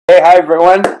Hey, hi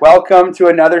everyone. Welcome to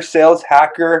another Sales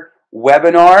Hacker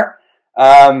webinar.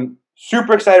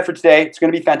 Super excited for today. It's going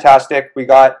to be fantastic. We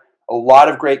got a lot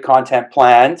of great content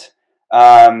planned.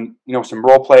 Some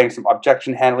role playing, some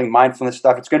objection handling, mindfulness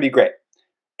stuff. It's going to be great.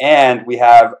 And we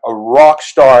have a rock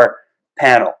star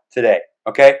panel today.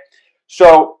 Okay,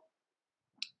 so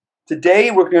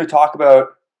today we're going to talk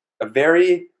about a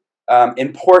very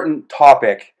important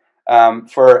topic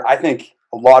for, I think,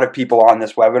 a lot of people on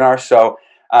this webinar. So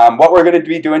what we're going to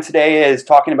be doing today is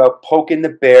talking about poking the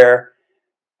bear,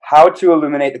 how to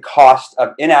eliminate the cost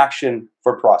of inaction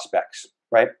for prospects,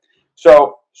 right?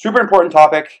 So super important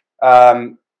topic,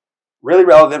 really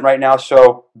relevant right now.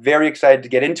 So very excited to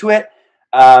get into it.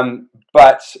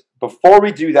 But before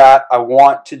we do that, I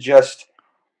want to just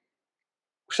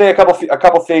say a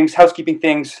couple things, housekeeping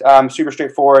things, super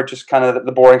straightforward, just kind of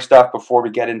the boring stuff before we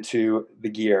get into the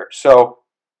gear. So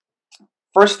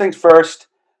first things first,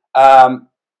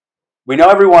 we know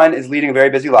everyone is leading a very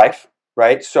busy life,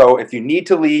 right? So if you need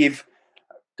to leave,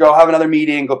 go have another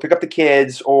meeting, go pick up the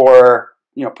kids, or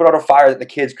put out a fire that the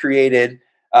kids created,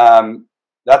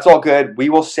 that's all good. We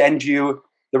will send you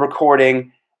the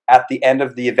recording at the end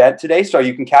of the event today, so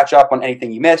you can catch up on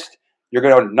anything you missed. You're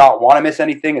going to not want to miss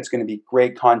anything. It's going to be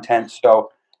great content.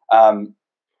 So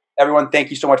everyone,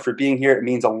 thank you so much for being here. It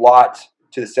means a lot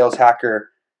to the Sales Hacker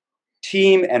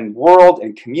team and world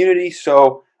and community.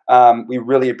 So we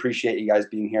really appreciate you guys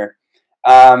being here.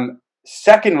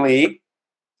 Secondly,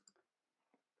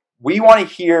 we want to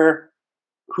hear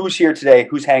who's here today,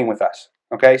 who's hanging with us.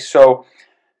 Okay, so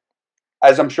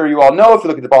as I'm sure you all know, if you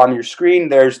look at the bottom of your screen,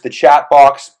 there's the chat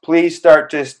box. Please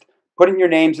start just putting your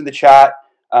names in the chat.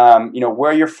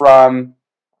 Where you're from,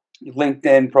 your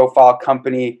LinkedIn profile,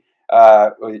 company,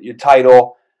 your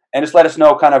title, and just let us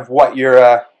know kind of what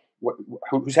you're,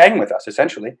 who's hanging with us,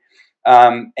 essentially.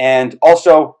 And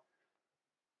also,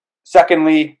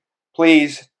 secondly,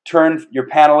 please turn your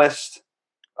panelists,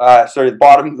 the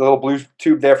bottom, the little blue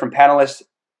tube there, from panelists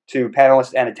to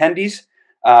panelists and attendees,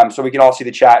 so we can all see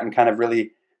the chat and kind of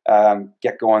really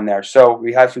get going there. So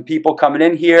we have some people coming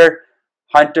in here.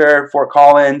 Hunter, Fort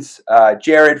Collins,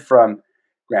 Jared from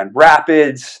Grand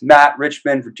Rapids, Matt,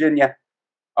 Richmond, Virginia.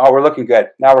 Oh, we're looking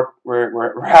good. Now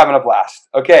we're having a blast.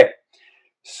 Okay,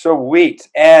 sweet.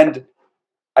 And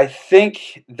I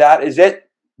think that is it.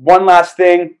 One last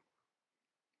thing.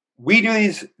 We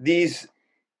do these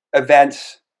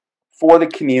events for the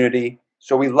community,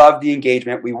 so we love the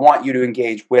engagement. We want you to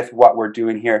engage with what we're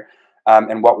doing here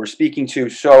and what we're speaking to.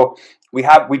 So we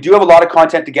do have a lot of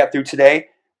content to get through today,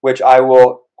 which I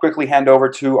will quickly hand over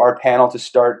to our panel to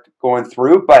start going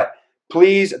through. But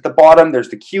please, at the bottom, there's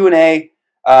the Q&A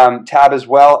tab as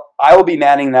well. I will be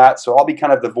manning that, so I'll be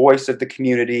kind of the voice of the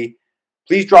community.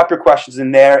 Please drop your questions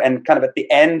in there, and kind of at the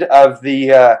end of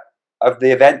the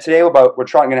event today, we're going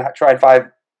to try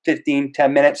in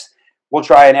 10 minutes. We'll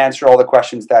try and answer all the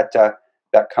questions that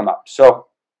come up. So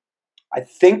I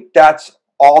think that's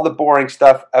all the boring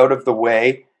stuff out of the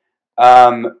way.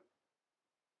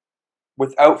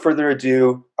 Without further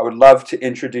ado, I would love to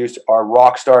introduce our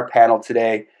rockstar panel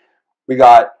today. We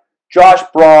got Josh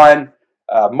Braun,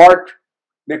 Mark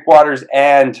McWatters,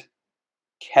 and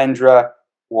Kendra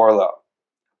Warlow.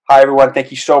 Hi, everyone.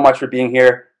 Thank you so much for being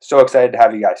here. So excited to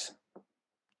have you guys.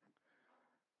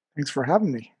 Thanks for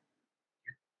having me.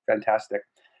 Fantastic.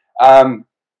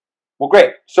 Well,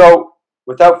 great. So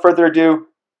without further ado,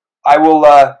 I will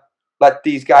let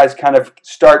these guys kind of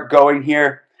start going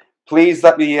here. Please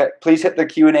hit the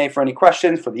Q&A for any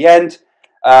questions for the end.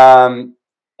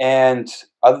 And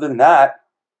other than that,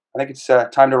 I think it's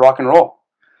time to rock and roll.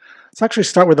 Let's actually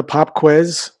start with a pop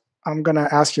quiz. I'm going to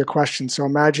ask you a question. So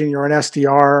imagine you're an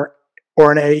SDR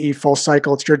or an AE full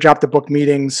cycle. It's your job to book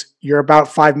meetings. You're about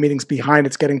 5 meetings behind.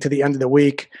 It's getting to the end of the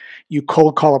week. You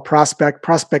cold call a prospect.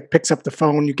 Prospect picks up the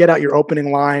phone. You get out your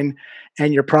opening line,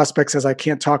 and your prospect says, "I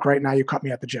can't talk right now. You caught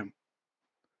me at the gym."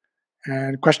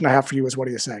 And the question I have for you is, what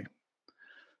do you say?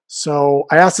 So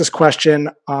I asked this question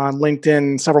on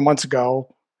LinkedIn several months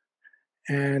ago,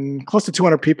 and close to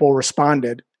 200 people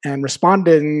responded. And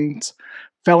respondents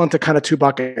fell into kind of two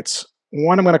buckets.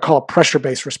 One I'm going to call a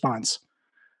pressure-based response.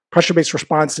 Pressure-based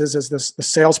responses is the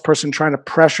salesperson trying to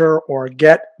pressure or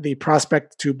get the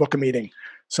prospect to book a meeting.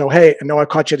 So, hey, I know I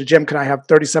caught you at the gym. Can I have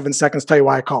 37 seconds to tell you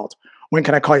why I called? When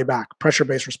can I call you back?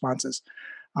 Pressure-based responses.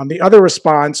 The other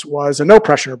response was a no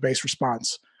pressure-based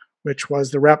response, which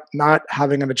was the rep not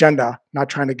having an agenda, not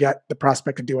trying to get the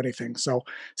prospect to do anything. So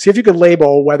see if you could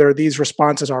label whether these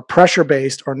responses are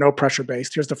pressure-based or no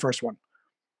pressure-based. Here's the first one.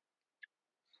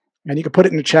 And you can put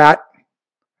it in the chat.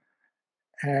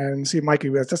 And see, Mikey,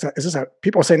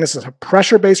 people are saying this is a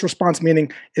pressure-based response,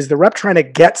 meaning is the rep trying to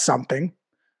get something,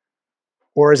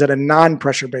 or is it a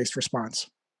non-pressure-based response?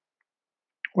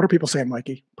 What are people saying,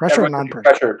 Mikey? Pressure or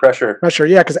non-pressure? Pressure. Pressure,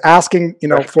 yeah, because asking,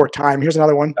 for time. Here's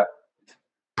another one. Yeah.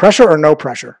 Pressure or no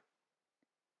pressure?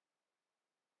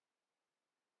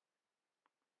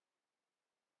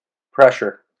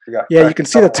 Pressure. Yeah, you can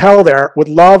see the tell there. Would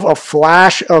love a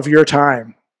flash of your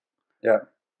time. Yeah.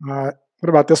 What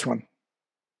about this one?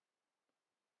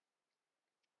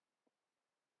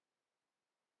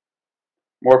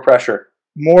 More pressure.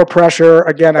 More pressure.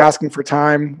 Again, asking for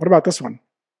time. What about this one?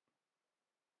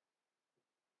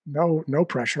 No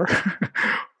pressure.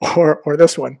 or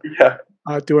this one. Yeah.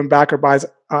 Doing backer buys.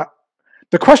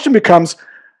 The question becomes,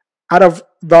 out of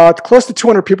the close to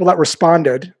 200 people that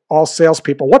responded, all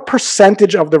salespeople, what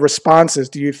percentage of the responses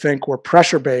do you think were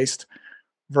pressure-based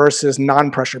versus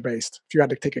non-pressure based? If you had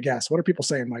to take a guess, what are people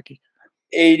saying, Mikey?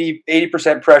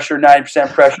 80% pressure,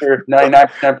 90% pressure,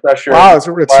 99% pressure. Wow, it's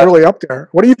really up there.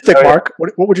 What do you think, Mark?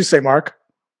 What would you say, Mark?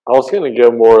 I was going to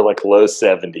go more like low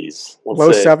 70s.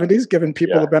 Low 70s, giving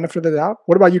people the benefit of the doubt.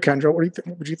 What about you, Kendra? What do you think?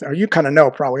 What would you think? You kind of know,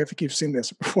 probably. I think you've seen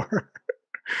this before.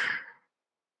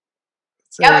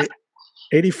 So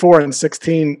 84 and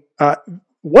 16.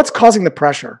 What's causing the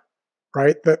pressure?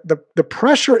 Right, the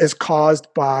pressure is caused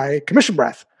by commission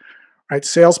breath. Right,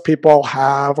 salespeople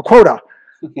have a quota.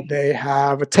 They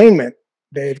have attainment.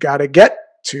 They've got to get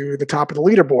to the top of the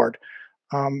leaderboard.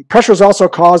 Pressure is also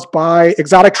caused by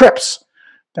exotic trips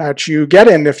that you get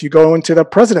in if you go into the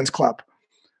President's Club.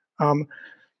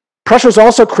 Pressure is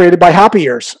also created by happy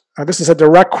ears. This is a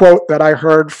direct quote that I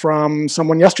heard from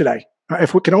someone yesterday.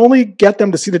 If we can only get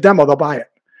them to see the demo, they'll buy it.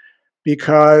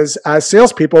 Because as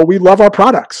salespeople, we love our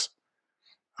products.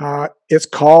 It's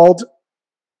called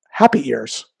happy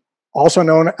ears, also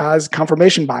known as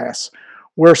confirmation bias.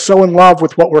 We're so in love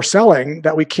with what we're selling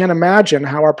that we can't imagine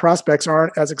how our prospects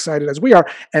aren't as excited as we are.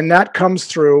 And that comes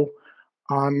through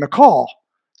on the call.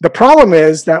 The problem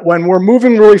is that when we're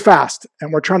moving really fast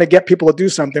and we're trying to get people to do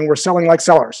something, we're selling like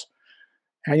sellers.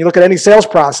 And you look at any sales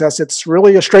process, it's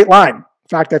really a straight line. In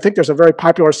fact, I think there's a very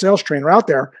popular sales trainer out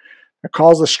there that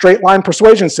calls the straight line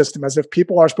persuasion system, as if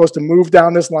people are supposed to move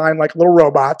down this line like little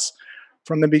robots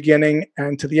from the beginning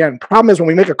and to the end. Problem is, when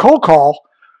we make a cold call,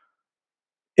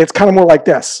 it's kind of more like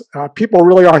this. People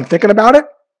really aren't thinking about it.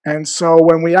 And so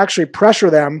when we actually pressure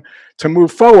them to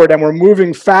move forward and we're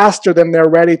moving faster than they're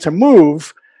ready to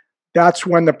move, that's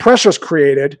when the pressure is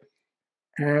created.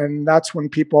 And that's when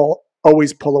people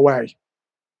always pull away.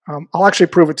 I'll actually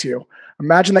prove it to you.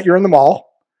 Imagine that you're in the mall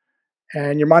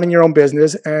and you're minding your own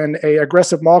business, and an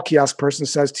aggressive mall kiosk person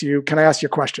says to you, "Can I ask you a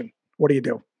question?" What do you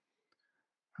do?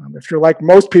 If you're like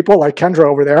most people, like Kendra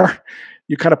over there,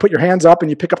 you kind of put your hands up and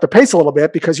you pick up the pace a little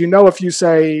bit, because you know if you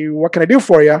say, "What can I do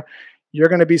for you?" you're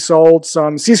going to be sold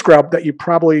some sea scrub that you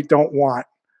probably don't want.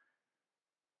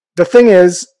 The thing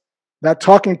is that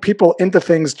talking people into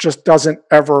things just doesn't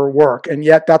ever work. And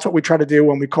yet that's what we try to do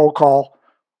when we cold call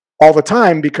all the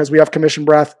time, because we have commission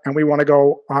breath and we want to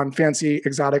go on fancy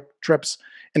exotic trips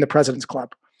in the President's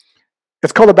Club.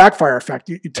 It's called the backfire effect.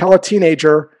 You tell a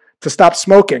teenager to stop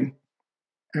smoking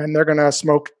and they're going to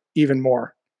smoke even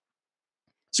more.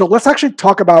 So let's actually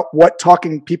talk about what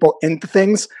talking people into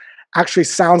things actually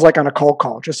sounds like on a cold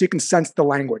call, just so you can sense the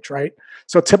language, right?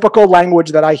 So typical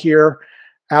language that I hear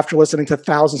after listening to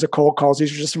thousands of cold calls,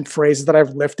 these are just some phrases that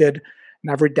I've lifted,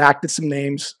 and I've redacted some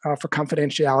names for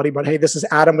confidentiality. But hey, this is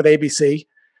Adam with ABC,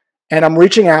 and I'm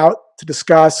reaching out to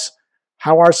discuss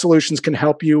how our solutions can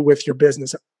help you with your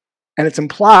business. And it's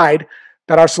implied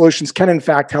that our solutions can, in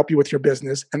fact, help you with your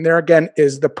business. And there again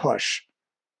is the push.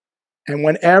 And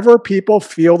whenever people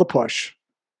feel the push,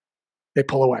 they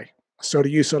pull away. So do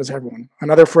you, so does everyone.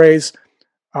 Another phrase,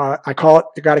 I call it,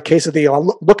 you got a case of the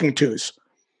looking tos.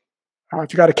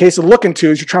 If you got a case of looking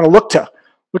tos, you're trying to look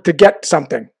to get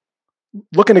something.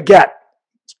 Looking to get.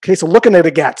 It's a case of looking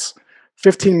to gets.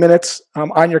 15 minutes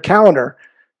on your calendar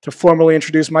to formally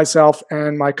introduce myself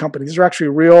and my company. These are actually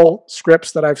real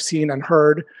scripts that I've seen and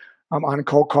heard on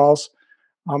cold calls.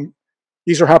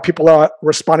 These are how people are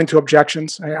responding to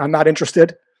objections. I'm not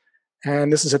interested.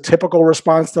 And this is a typical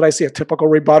response that I see, a typical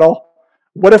rebuttal.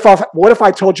 What if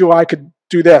I told you I could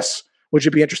do this? Would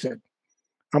you be interested?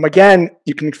 Again,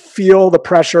 you can feel the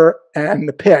pressure and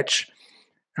the pitch.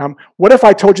 What if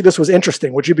I told you this was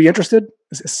interesting? Would you be interested?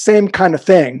 It's the same kind of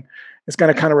thing. It's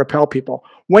going to kind of repel people.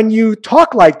 When you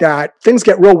talk like that, things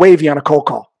get real wavy on a cold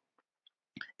call.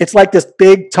 It's like this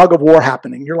big tug of war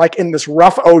happening. You're like in this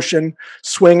rough ocean,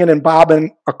 swinging and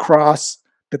bobbing across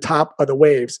the top of the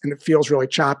waves, and it feels really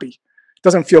choppy. It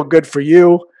doesn't feel good for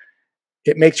you.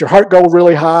 It makes your heart go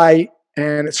really high.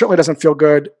 And it certainly doesn't feel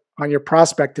good on your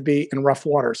prospect to be in rough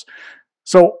waters.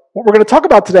 So what we're going to talk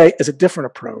about today is a different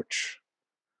approach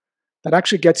that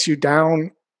actually gets you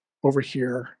down over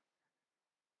here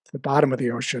to the bottom of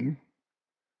the ocean,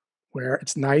 where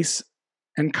it's nice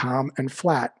and calm and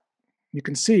flat. You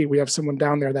can see we have someone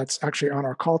down there that's actually on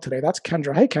our call today. That's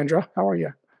Kendra. Hey, Kendra, how are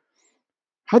you?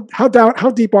 How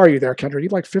deep are you there, Kendra? Are you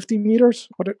like 50 meters?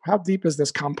 How deep is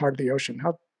this calm part of the ocean?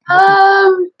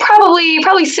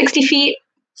 Probably 60 feet.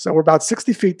 So we're about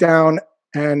 60 feet down,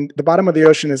 and the bottom of the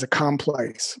ocean is a calm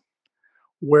place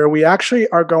where we actually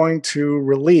are going to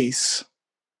release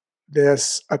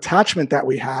this attachment that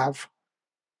we have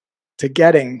to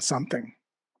getting something.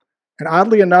 And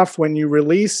oddly enough, when you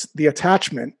release the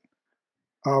attachment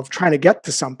of trying to get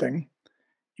to something,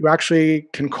 you actually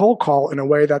can cold call in a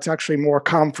way that's actually more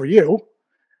calm for you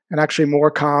and actually more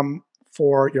calm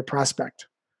for your prospect.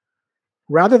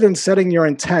 Rather than setting your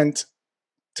intent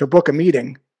to book a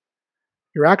meeting,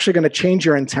 you're actually going to change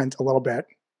your intent a little bit.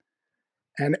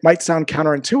 And it might sound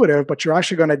counterintuitive, but you're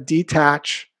actually going to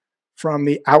detach from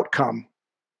the outcome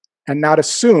and not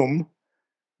assume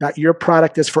that your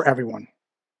product is for everyone.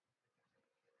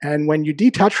 And when you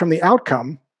detach from the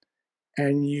outcome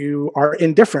and you are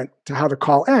indifferent to how the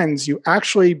call ends, you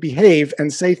actually behave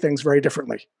and say things very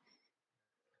differently.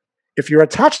 If you're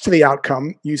attached to the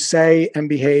outcome, you say and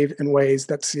behave in ways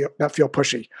that feel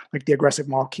pushy, like the aggressive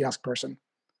mall kiosk person.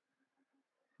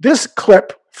 This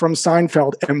clip from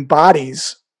Seinfeld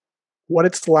embodies what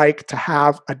it's like to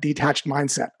have a detached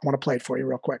mindset. I want to play it for you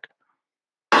real quick.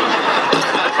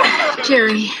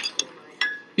 Jerry.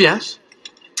 Yes?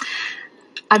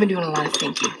 I've been doing a lot of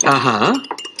thinking. Uh-huh.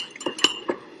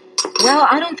 Well,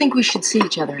 I don't think we should see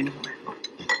each other anymore.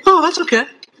 Oh, that's okay.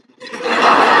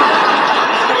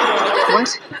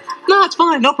 What? No, it's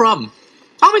fine. No problem.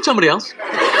 I'll meet somebody else.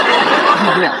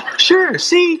 Really? Sure.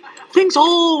 See, things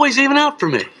always even out for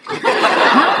me.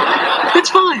 It's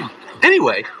fine.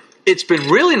 Anyway, it's been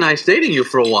really nice dating you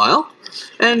for a while.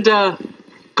 And,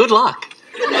 good luck.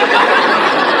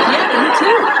 Yeah, me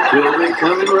too. You'll be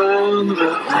coming around.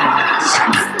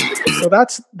 So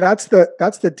that's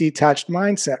the detached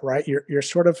mindset, right?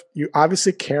 You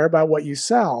obviously care about what you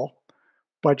sell,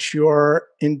 but you're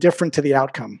indifferent to the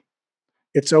outcome.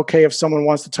 It's okay if someone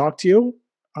wants to talk to you.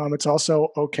 It's also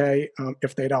okay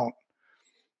if they don't.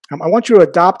 I want you to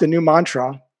adopt a new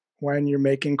mantra when you're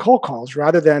making cold calls.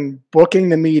 Rather than booking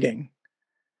the meeting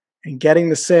and getting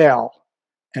the sale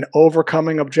and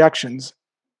overcoming objections,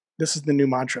 this is the new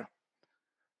mantra.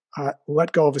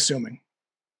 Let go of assuming.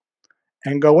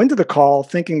 And go into the call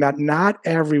thinking that not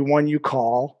everyone you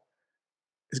call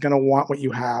is going to want what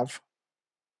you have,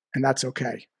 and that's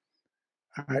okay.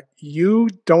 You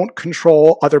don't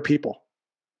control other people.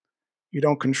 You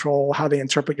don't control how they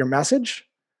interpret your message.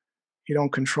 You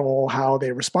don't control how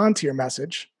they respond to your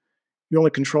message. You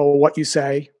only control what you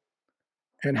say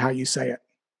and how you say it.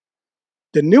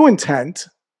 The new intent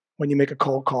when you make a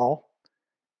cold call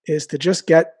is to just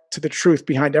get to the truth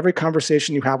behind every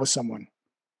conversation you have with someone,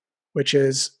 which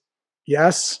is,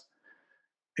 yes,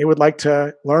 they would like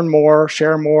to learn more,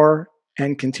 share more,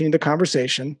 and continue the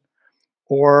conversation,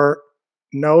 or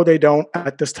no, they don't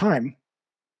at this time,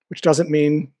 which doesn't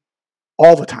mean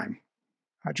all the time.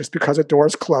 Just because a door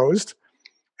is closed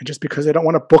and just because they don't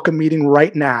want to book a meeting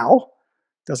right now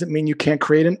doesn't mean you can't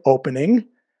create an opening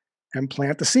and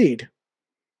plant the seed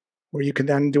where you can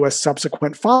then do a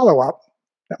subsequent follow-up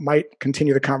that might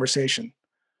continue the conversation.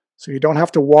 So you don't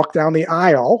have to walk down the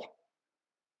aisle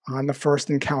on the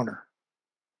first encounter.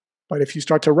 But if you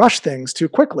start to rush things too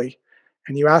quickly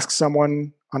and you ask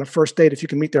someone on a first date if you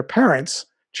can meet their parents,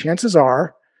 chances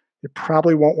are they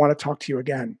probably won't want to talk to you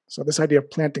again. So this idea of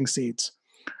planting seeds.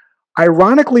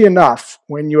 Ironically enough,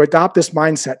 when you adopt this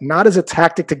mindset, not as a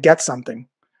tactic to get something,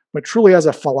 but truly as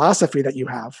a philosophy that you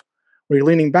have, where you're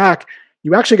leaning back,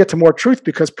 you actually get to more truth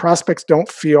because prospects don't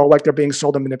feel like they're being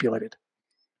sold and manipulated.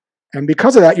 And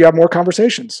because of that, you have more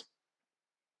conversations.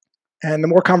 And the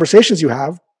more conversations you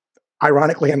have,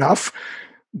 ironically enough,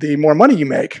 the more money you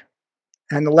make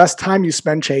and the less time you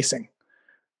spend chasing.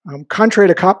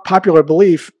 Contrary to popular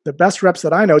belief, the best reps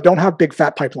that I know don't have big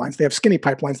fat pipelines. They have skinny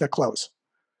pipelines that close.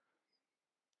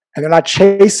 And they're not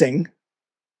chasing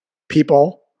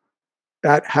people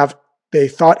that have, they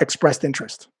thought, expressed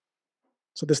interest.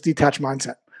 So this detached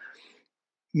mindset.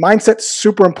 Mindset's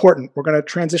super important. We're going to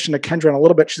transition to Kendra in a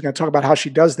little bit. She's going to talk about how she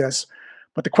does this.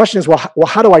 But the question is, well,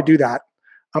 how do I do that?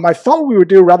 I thought what we would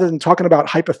do, rather than talking about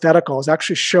hypotheticals,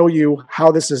 actually show you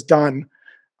how this is done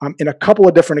in a couple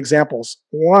of different examples.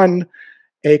 One,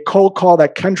 a cold call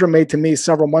that Kendra made to me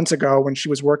several months ago when she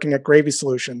was working at Gravy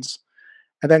Solutions.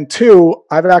 And then two,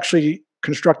 I've actually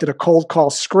constructed a cold call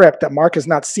script that Mark has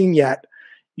not seen yet,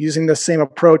 using the same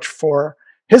approach for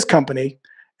his company.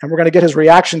 And we're going to get his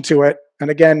reaction to it. And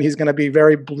again, he's going to be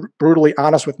very brutally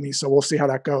honest with me. So we'll see how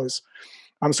that goes.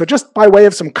 So just by way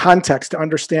of some context to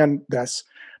understand this,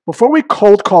 before we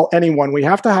cold call anyone, we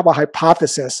have to have a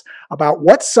hypothesis about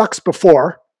what sucks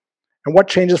before and what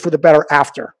changes for the better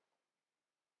after.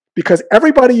 Because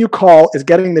everybody you call is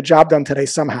getting the job done today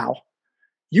somehow.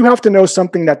 You have to know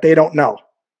something that they don't know.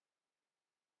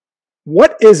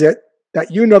 What is it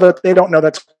that you know that they don't know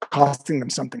that's costing them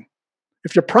something?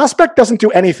 If your prospect doesn't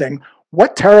do anything,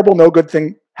 what terrible, no good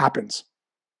thing happens?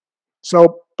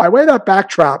 So by way of that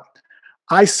backdrop,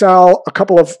 I sell a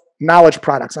couple of knowledge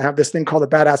products. I have this thing called the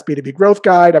Badass B2B Growth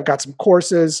Guide. I've got some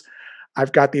courses.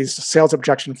 I've got these sales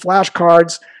objection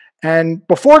flashcards. And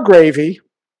before Gravy,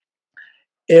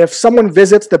 if someone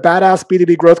visits the Badass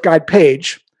B2B Growth Guide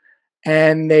page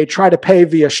and they try to pay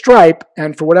via Stripe,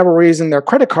 and for whatever reason their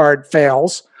credit card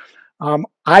fails,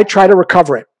 I try to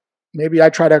recover it. Maybe I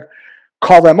try to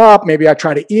call them up. Maybe I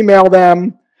try to email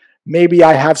them. Maybe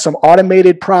I have some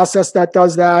automated process that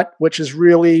does that, which is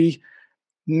really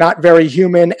not very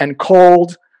human and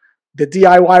cold. The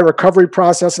DIY recovery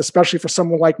process, especially for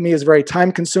someone like me, is very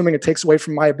time consuming. It takes away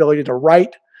from my ability to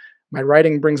write. My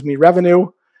writing brings me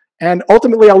revenue. And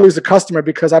ultimately, I'll lose the customer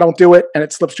because I don't do it and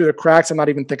it slips through the cracks. I'm not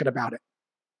even thinking about it.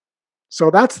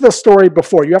 So that's the story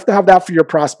before. You have to have that for your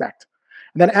prospect.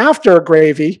 And then after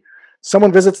Gravy,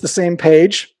 someone visits the same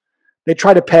page. They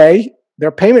try to pay.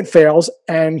 Their payment fails.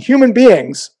 And human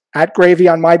beings at Gravy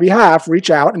on my behalf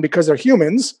reach out. And because they're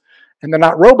humans and they're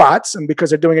not robots, and because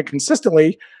they're doing it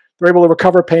consistently, they're able to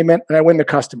recover payment and I win the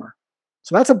customer.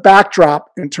 So that's a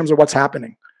backdrop in terms of what's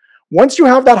happening. Once you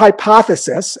have that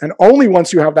hypothesis, and only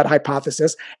once you have that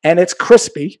hypothesis, and it's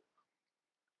crispy,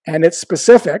 and it's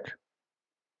specific,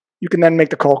 you can then make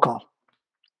the cold call.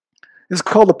 This is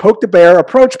called the poke the bear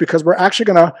approach because we're actually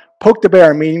going to poke the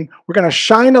bear, meaning we're going to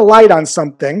shine a light on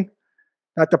something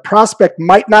that the prospect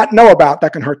might not know about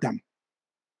that can hurt them.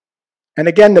 And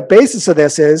again, the basis of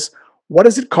this is, what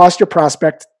does it cost your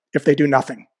prospect if they do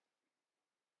nothing?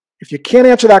 If you can't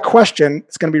answer that question,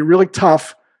 it's going to be really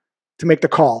tough to make the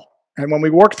call. And when we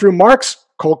work through Mark's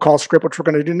cold call script, which we're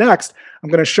going to do next, I'm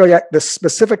going to show you the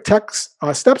specific text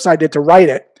steps I did to write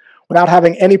it without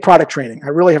having any product training. I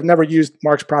really have never used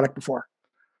Mark's product before.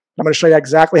 I'm going to show you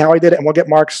exactly how I did it, and we'll get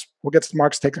Mark's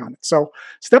take on it. So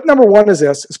step number one is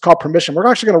this. It's called permission. We're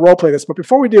actually going to role play this. But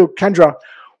before we do, Kendra,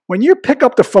 when you pick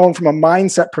up the phone from a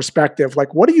mindset perspective,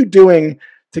 like what are you doing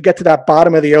to get to that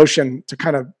bottom of the ocean to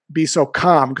kind of be so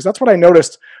calm? Because that's what I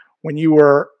noticed when you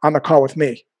were on the call with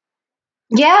me.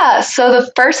 Yeah, so the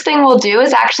first thing we'll do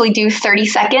is actually do 30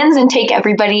 seconds and take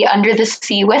everybody under the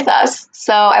sea with us.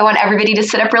 So I want everybody to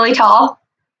sit up really tall.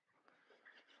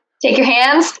 Take your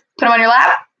hands, put them on your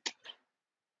lap.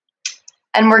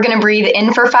 And we're going to breathe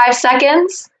in for 5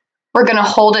 seconds. We're going to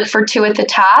hold it for 2 at the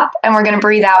top, and we're going to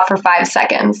breathe out for 5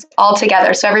 seconds all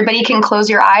together. So everybody can close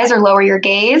your eyes or lower your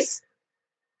gaze.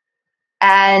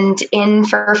 And in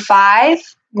for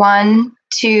 5. 1,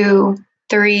 2,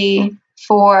 3,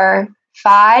 4,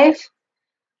 5.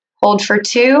 Hold for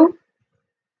 2.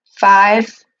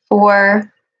 5,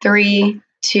 4, 3,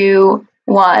 2,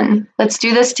 1. Let's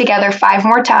do this together 5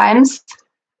 more times.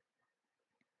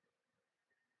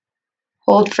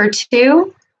 Hold for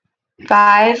 2.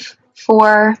 5,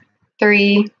 4,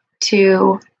 3,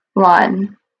 2,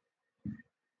 1.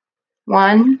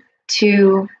 1,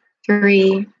 2,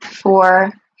 3,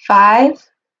 4, 5.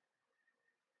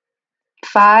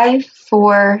 5,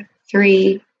 4,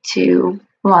 3, 2,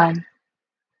 1.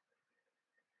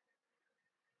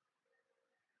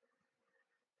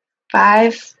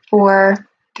 5, 4,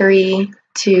 3,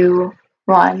 2,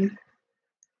 1.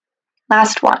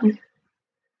 Last one.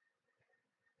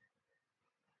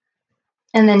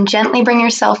 And then gently bring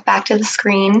yourself back to the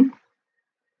screen.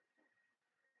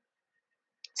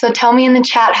 So tell me in the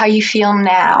chat how you feel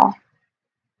now.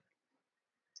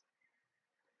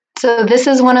 So this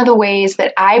is one of the ways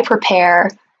that I prepare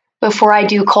before I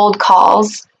do cold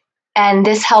calls. And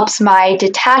this helps my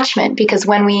detachment, because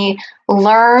when we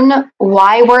learn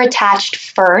why we're attached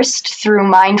first through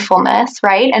mindfulness,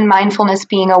 right? And mindfulness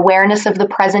being awareness of the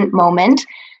present moment,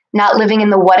 not living in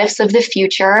the what ifs of the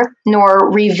future, nor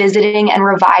revisiting and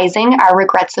revising our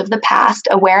regrets of the past,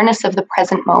 awareness of the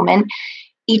present moment.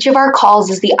 Each of our calls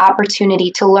is the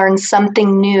opportunity to learn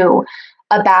something new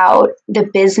about the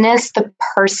business, the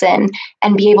person,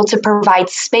 and be able to provide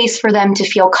space for them to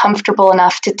feel comfortable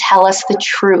enough to tell us the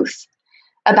truth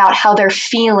about how they're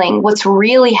feeling, what's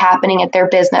really happening at their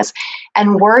business.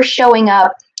 And we're showing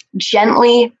up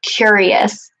gently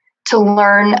curious to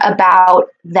learn about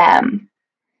them.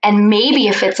 And maybe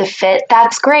if it's a fit,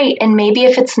 that's great. And maybe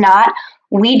if it's not,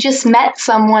 we just met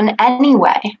someone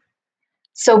anyway.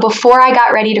 So before I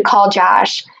got ready to call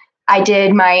Josh, I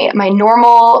did my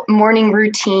normal morning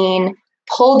routine,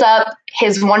 pulled up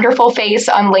his wonderful face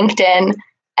on LinkedIn,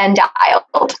 and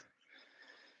dialed.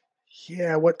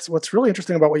 Yeah, what's really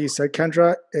interesting about what you said,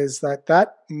 Kendra, is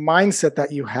that mindset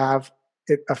that you have,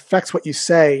 it affects what you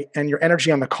say and your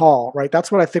energy on the call, right?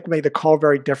 That's what I think made the call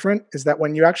very different, is that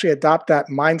when you actually adopt that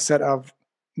mindset of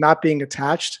not being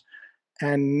attached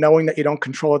and knowing that you don't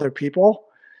control other people,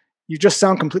 you just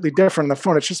sound completely different on the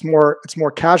phone. It's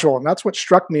more casual. And that's what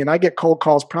struck me. And I get cold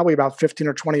calls probably about 15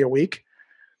 or 20 a week.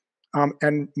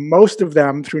 And most of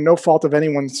them, through no fault of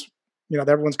anyone's,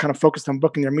 everyone's kind of focused on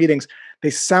booking their meetings. They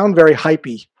sound very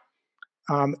hypey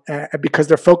because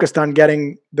they're focused on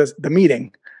getting the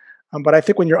meeting. But I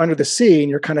think when you're under the sea and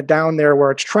you're kind of down there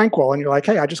where it's tranquil and you're like,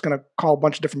 hey, I'm just going to call a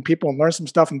bunch of different people and learn some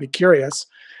stuff and be curious.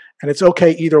 And it's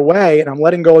okay either way. And I'm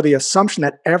letting go of the assumption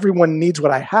that everyone needs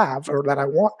what I have or that I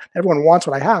want. Everyone wants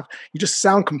what I have. You just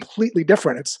sound completely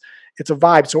different. It's a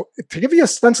vibe. So to give you a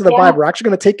sense of the vibe, we're actually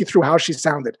going to take you through how she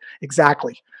sounded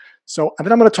exactly. So, and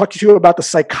then I'm going to talk to you about the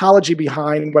psychology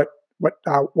behind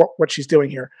what she's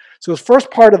doing here. So the first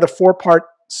part of the 4-part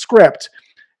script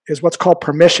is what's called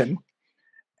permission.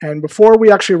 And before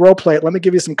we actually role play it, let me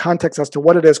give you some context as to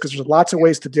what it is, because there's lots of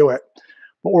ways to do it.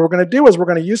 But what we're going to do is we're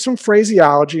going to use some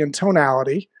phraseology and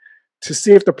tonality to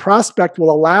see if the prospect will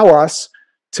allow us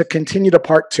to continue to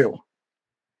part 2.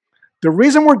 The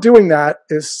reason we're doing that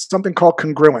is something called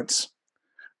congruence.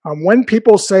 When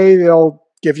people say they'll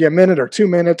give you a minute or 2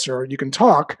 minutes or you can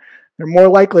talk, they're more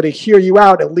likely to hear you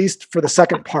out, at least for the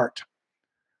second part.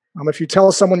 If you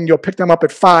tell someone you'll pick them up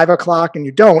at 5 o'clock and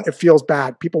you don't, it feels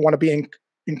bad. People want to be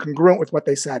incongruent with what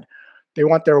they said. They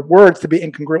want their words to be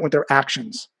incongruent with their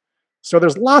actions. So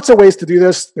there's lots of ways to do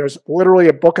this. There's literally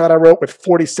a book that I wrote with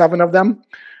 47 of them.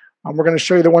 We're going to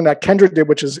show you the one that Kendra did,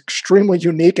 which is extremely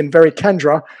unique and very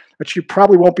Kendra, that you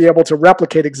probably won't be able to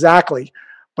replicate exactly.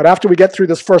 But after we get through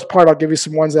this first part, I'll give you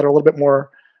some ones that are a little bit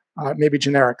more maybe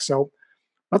generic. So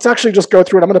let's actually just go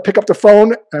through it. I'm going to pick up the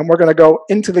phone and we're going to go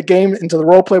into the game, into the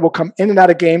role play. We'll come in and out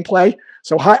of gameplay.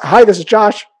 So hi, this is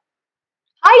Josh.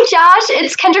 Hi, Josh.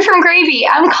 It's Kendra from Gravy.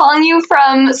 I'm calling you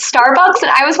from Starbucks,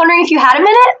 and I was wondering if you had a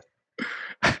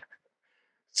minute.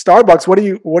 Starbucks? What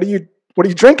are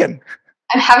you drinking?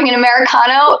 I'm having an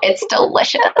Americano. It's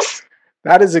delicious.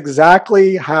 That is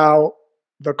exactly how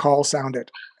the call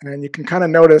sounded. And you can kind of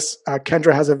notice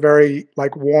Kendra has a very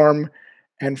warm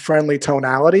and friendly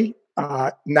tonality,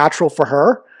 natural for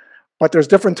her, but there's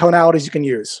different tonalities you can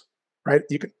use, right?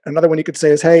 Another one you could say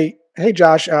is, hey,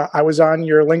 Josh, I was on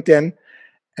your LinkedIn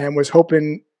and was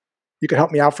hoping you could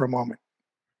help me out for a moment.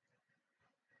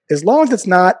 As long as it's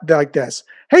not like this.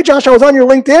 Hey, Josh, I was on your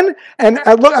LinkedIn and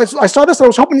I saw this and I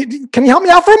was hoping, can you help me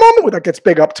out for a moment? With that gets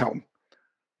big uptone,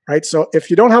 right? So if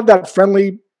you don't have that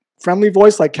friendly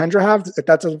voice like Kendra has, if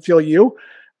that doesn't feel you,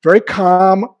 very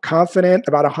calm, confident,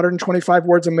 about 125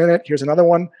 words a minute. Here's another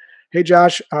one. Hey,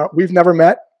 Josh, we've never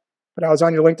met, but I was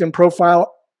on your LinkedIn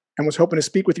profile and was hoping to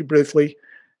speak with you briefly.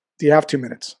 Do you have 2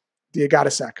 minutes? Do you got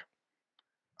a sec?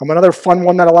 Another fun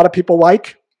one that a lot of people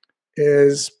like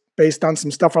is based on some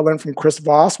stuff I learned from Chris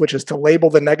Voss, which is to label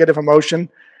the negative emotion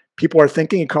people are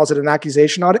thinking. He calls it an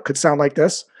accusation audit. Could sound like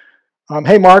this.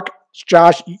 Hey, Mark, it's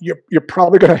Josh, you're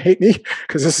probably going to hate me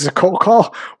because this is a cold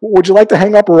call. Would you like to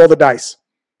hang up or roll the dice?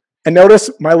 And notice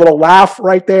my little laugh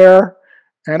right there.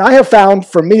 And I have found,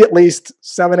 for me at least,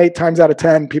 7-8 times out of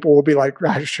 10, people will be like,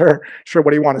 sure, what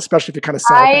do you want? Especially if you kind of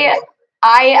sell it.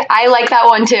 I like that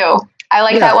one too. I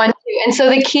like that one too. And so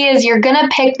the key is you're going to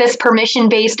pick this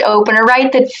permission-based opener, right,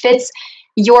 that fits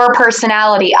your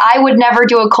personality. I would never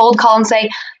do a cold call and say,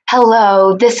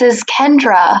 hello, this is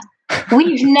Kendra.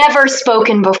 We've never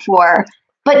spoken before,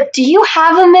 but do you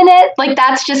have a minute?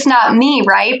 That's just not me,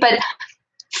 right? But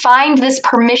find this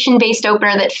permission-based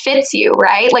opener that fits you,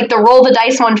 right? The roll the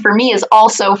dice one for me is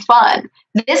also fun.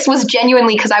 This was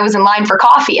genuinely because I was in line for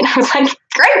coffee and I was like,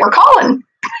 great, we're calling.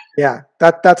 Yeah,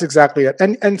 that's exactly it.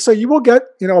 And so you will get,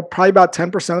 probably about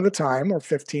 10% of the time or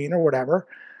 15 or whatever,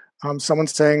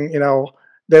 someone's saying,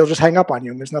 they'll just hang up on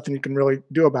you and there's nothing you can really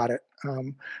do about it.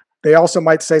 They also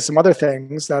might say some other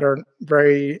things that are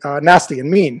very nasty and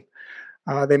mean.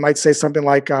 They might say something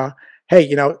like, hey,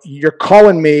 you're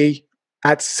calling me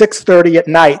at 6:30 at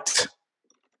night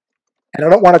and I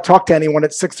don't want to talk to anyone at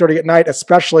 6:30 at night,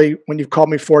 especially when you've called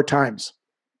me 4 times.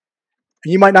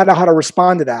 And you might not know how to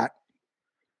respond to that.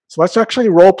 So let's actually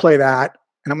role play that.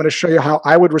 And I'm going to show you how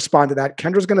I would respond to that.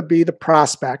 Kendra's going to be the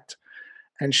prospect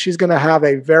and she's going to have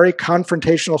a very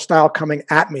confrontational style coming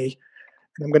at me.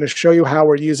 And I'm going to show you how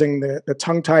we're using the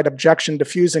tongue-tied objection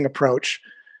diffusing approach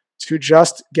to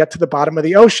just get to the bottom of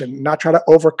the ocean, not try to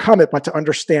overcome it, but to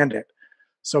understand it.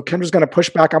 So Kendra's going to push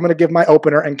back. I'm going to give my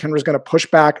opener, and Kendra's going to push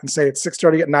back and say it's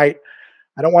 6:30 at night.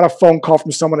 I don't want a phone call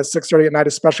from someone at 6:30 at night,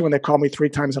 especially when they call me 3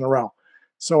 times in a row.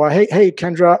 So, hey,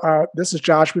 Kendra, this is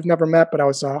Josh. We've never met, but I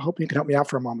was hoping you could help me out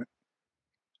for a moment.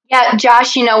 Yeah,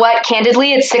 Josh, you know what?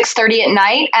 Candidly, it's 6:30 at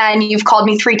night, and you've called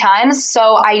me 3 times,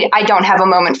 so I don't have a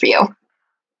moment for you.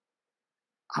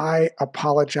 I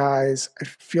apologize. I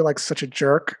feel like such a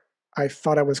jerk. I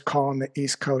thought I was calling the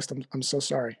East Coast. I'm so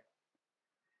sorry.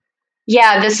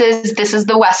 Yeah, this is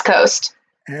the West Coast.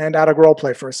 And out of role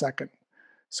play for a second.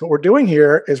 So what we're doing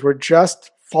here is we're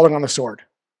just falling on the sword,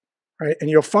 right? And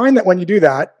you'll find that when you do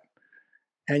that,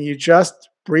 and you just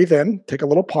breathe in, take a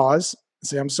little pause, and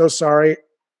say, I'm so sorry.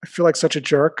 I feel like such a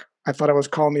jerk. I thought I was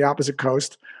calling the opposite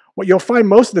coast. What you'll find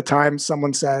most of the time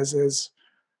someone says is,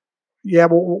 yeah,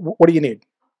 well, what do you need?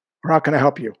 Or how can I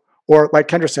help you? Or like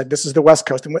Kendra said, this is the West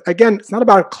Coast. And again, it's not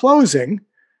about closing.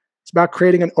 It's about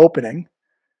creating an opening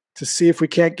to see if we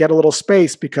can't get a little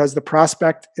space because the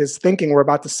prospect is thinking we're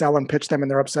about to sell and pitch them and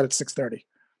they're upset at 6:30,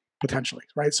 potentially,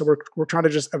 right? So we're trying to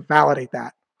just validate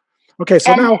that. Okay,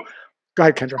 so now, go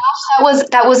ahead, Kendra.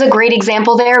 That was a great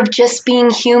example there of just being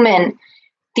human.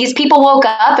 These people woke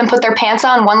up and put their pants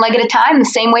on one leg at a time the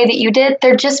same way that you did.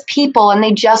 They're just people and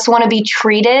they just want to be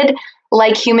treated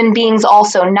like human beings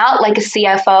also, not like a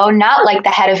CFO, not like the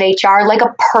head of HR, like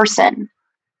a person.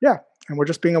 Yeah, and we're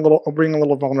just being a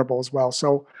little vulnerable as well.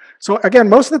 So again,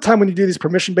 most of the time when you do these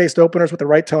permission-based openers with the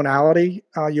right tonality,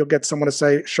 you'll get someone to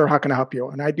say, sure, how can I help you?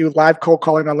 And I do live cold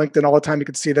calling on LinkedIn all the time. You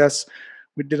can see this.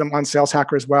 We did them on Sales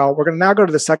Hacker as well. We're going to now go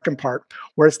to the second part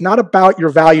where it's not about your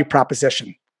value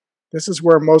proposition. This is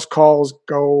where most calls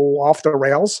go off the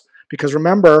rails because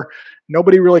remember,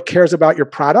 nobody really cares about your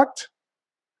product.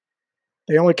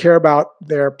 They only care about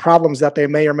their problems that they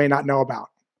may or may not know about.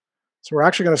 So we're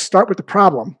actually going to start with the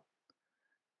problem,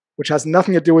 which has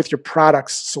nothing to do with your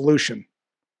product's solution.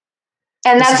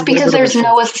 And that's because there's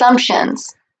no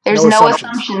assumptions. There's no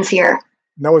assumptions here.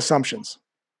 No assumptions.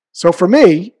 So for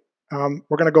me,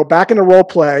 we're going to go back into role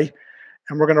play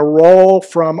and we're going to roll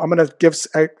from, I'm going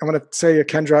to say to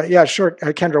Kendra, yeah, sure.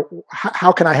 Kendra,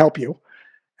 how can I help you?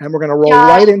 And we're going to roll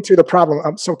right into the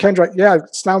problem. So Kendra, yeah,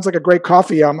 sounds like a great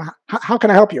coffee. How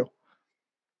can I help you?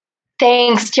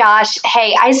 Thanks, Josh.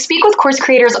 Hey, I speak with course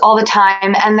creators all the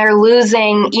time and they're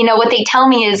losing, what they tell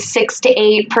me is 6 to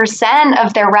 8%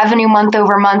 of their revenue month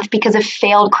over month because of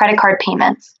failed credit card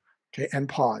payments. Okay, and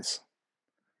pause.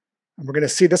 And we're going to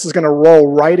see this is going to roll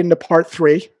right into part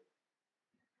 3.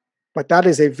 But that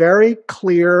is a very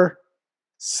clear,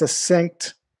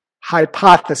 succinct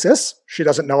hypothesis. She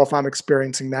doesn't know if I'm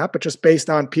experiencing that, but just based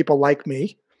on people like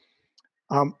me,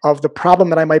 of the problem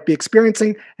that I might be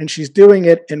experiencing. And she's doing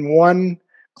it in one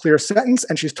clear sentence.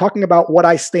 And she's talking about what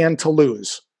I stand to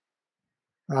lose.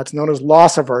 It's known as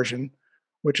loss aversion,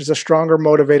 which is a stronger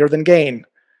motivator than gain.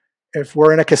 If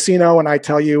we're in a casino and I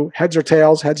tell you heads or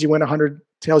tails, heads you win 100,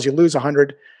 tails you lose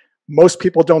 100, most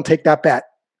people don't take that bet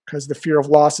because the fear of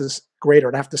loss is greater.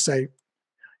 I'd have to say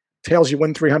tails you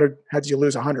win 300, heads you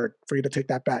lose 100 for you to take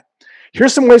that bet.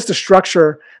 Here's some ways to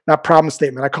structure that problem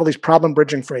statement. I call these problem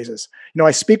bridging phrases.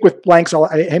 I speak with blanks.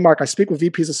 Hey, Mark, I speak with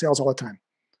VPs of sales all the time.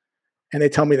 And they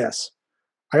tell me this.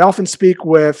 I often speak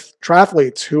with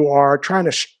triathletes who are trying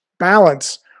to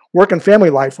balance work and family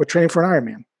life with training for an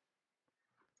Ironman.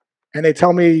 And they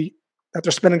tell me that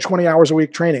they're spending 20 hours a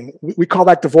week training. We call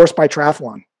that divorce by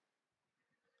triathlon.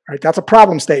 Right? That's a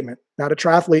problem statement that a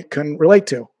triathlete can relate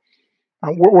to.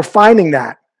 We're finding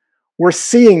that. We're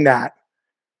seeing that.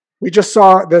 We just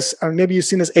saw this, maybe you've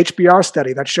seen this HBR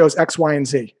study that shows X, Y, and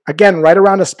Z. Again, right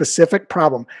around a specific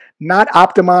problem. Not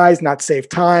optimize, not save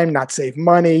time, not save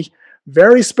money.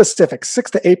 Very specific, 6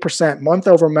 to 8% month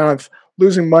over month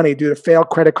losing money due to failed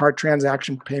credit card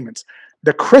transaction payments.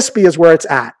 The crispy is where it's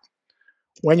at.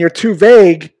 When you're too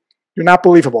vague, you're not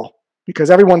believable because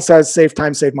everyone says save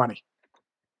time, save money.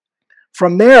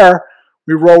 From there,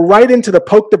 we roll right into the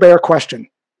poke the bear question,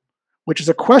 which is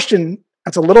a question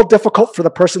that's a little difficult for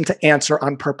the person to answer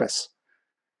on purpose.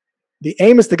 The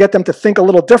aim is to get them to think a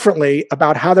little differently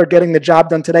about how they're getting the job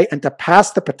done today and to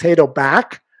pass the potato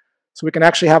back so we can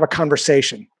actually have a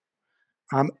conversation.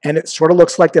 And it sort of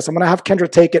looks like this. I'm going to have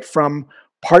Kendra take it from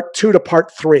part 2 to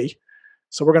part 3.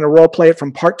 So we're going to role play it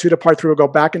from part 2 to part 3. We'll go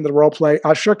back into the role play.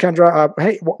 Sure, Kendra.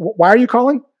 Hey, why are you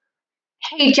calling?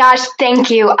 Hey, Josh,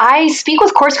 thank you. I speak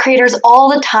with course creators all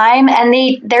the time, and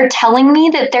they're telling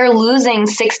me that they're losing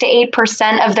 6 to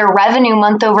 8% of their revenue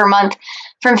month over month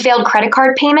from failed credit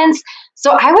card payments.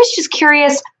 So I was just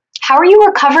curious, how are you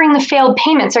recovering the failed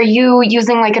payments? Are you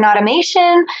using like an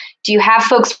automation? Do you have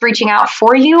folks reaching out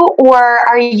for you, or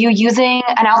are you using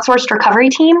an outsourced recovery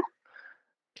team?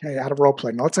 Okay, out of role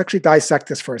play. Now let's actually dissect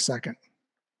this for a second.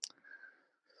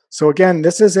 So again,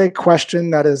 this is a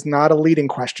question that is not a leading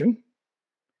question.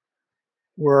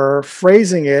 We're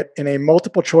phrasing it in a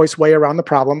multiple choice way around the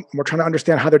problem, and we're trying to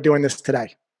understand how they're doing this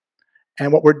today.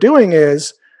 And what we're doing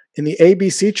is, in the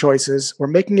ABC choices, we're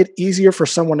making it easier for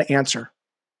someone to answer.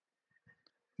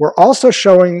 We're also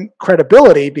showing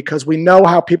credibility because we know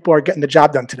how people are getting the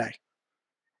job done today,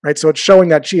 right? So it's showing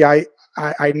that, gee, I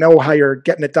know how you're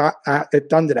getting it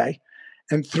done today.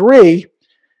 And 3,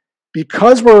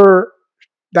 because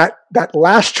that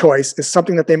last choice is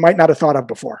something that they might not have thought of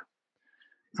before.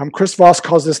 Chris Voss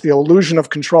calls this the illusion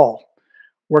of control.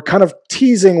 We're kind of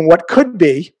teasing what could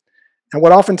be, and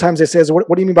what oftentimes they say is, what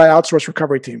do you mean by outsourced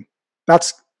recovery team?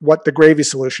 That's what the gravy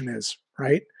solution is,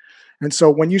 right? And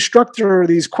so when you structure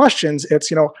these questions, it's,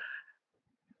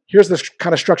 here's this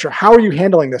kind of structure. How are you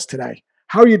handling this today?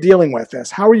 How are you dealing with this?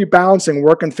 How are you balancing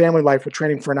work and family life with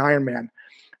training for an Ironman?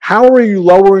 How are you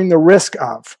lowering the risk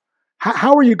of?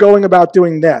 How are you going about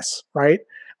doing this, right?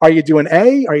 Are you doing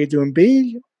A? Are you doing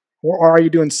B? Or are you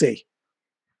doing C?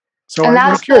 So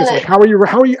I'm curious, like, how are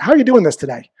you doing this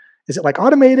today? Is it like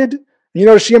automated? You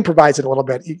notice she improvised it a little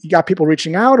bit. You got people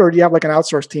reaching out, or do you have like an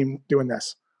outsourced team doing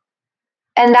this?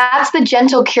 And that's the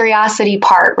gentle curiosity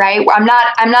part, right? I'm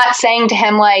not saying to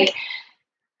him like,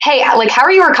 hey, like, how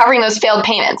are you recovering those failed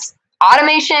payments?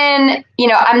 Automation,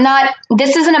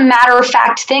 this isn't a matter of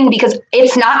fact thing, because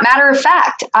it's not matter of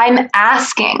fact. I'm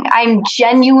asking. I'm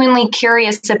genuinely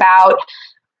curious about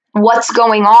what's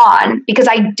going on because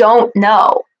I don't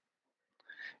know.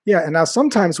 Yeah, and now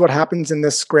sometimes what happens in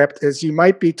this script is you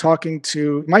might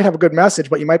have a good message,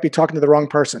 but you might be talking to the wrong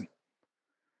person.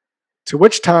 To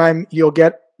which time you'll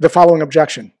get the following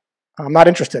objection: I'm not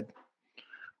interested,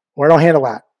 or I don't handle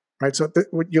that, right? So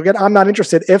you'll get I'm not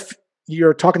interested if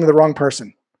you're talking to the wrong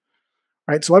person,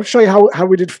 right? So let me show you how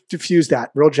we diffuse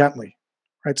that real gently,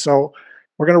 right? So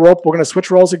we're gonna switch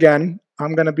roles again.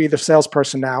 I'm gonna be the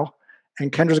salesperson now,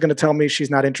 and Kendra's gonna tell me she's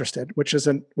not interested, which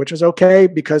is okay,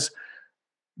 because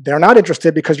they're not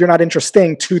interested because you're not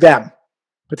interesting to them,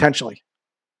 potentially,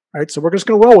 right? So we're just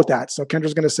gonna roll with that. So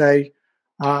Kendra's gonna say,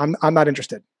 I'm not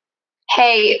interested.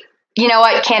 Hey, you know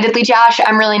what? Candidly, Josh,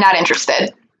 I'm really not interested.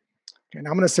 Okay,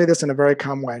 now I'm going to say this in a very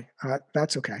calm way.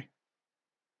 That's okay.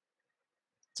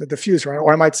 It's a diffuse, right?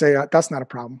 Or I might say, that's not a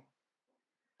problem.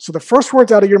 So the first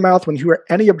words out of your mouth when you hear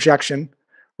any objection,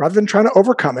 rather than trying to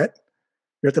overcome it,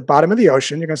 you're at the bottom of the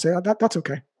ocean, you're going to say, that's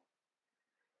okay.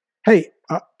 Hey,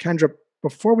 Kendra,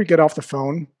 before we get off the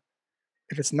phone,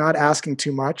 if it's not asking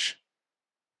too much,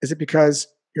 is it because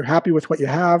you're happy with what you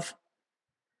have?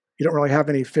 You don't really have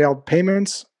any failed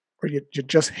payments, or you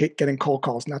just hate getting cold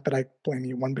calls? Not that I blame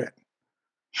you one bit.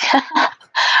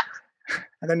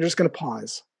 And then you're just going to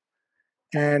pause.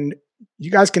 And you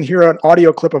guys can hear an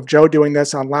audio clip of Joe doing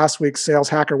this on last week's Sales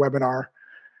Hacker webinar.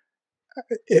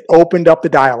 It opened up the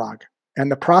dialogue.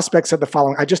 And the prospect said the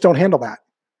following: I just don't handle that.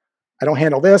 I don't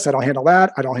handle this. I don't handle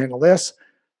that. I don't handle this.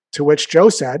 To which Joe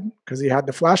said, because he had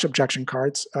the flash objection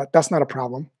cards, that's not a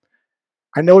problem.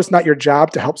 I know it's not your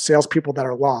job to help salespeople that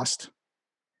are lost,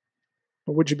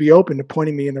 but would you be open to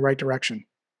pointing me in the right direction?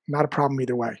 Not a problem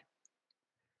either way.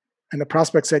 And the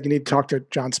prospect said, you need to talk to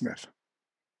John Smith.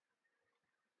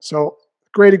 So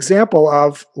great example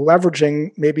of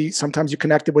leveraging, maybe sometimes you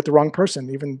connected with the wrong person,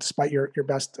 even despite your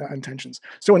best intentions.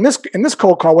 So in this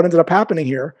cold call, what ended up happening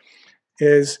here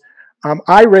is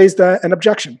I raised an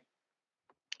objection.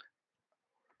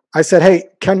 I said, hey,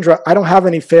 Kendra, I don't have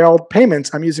any failed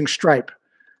payments. I'm using Stripe.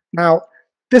 Now,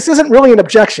 this isn't really an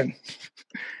objection.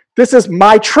 This is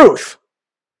my truth,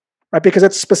 right? Because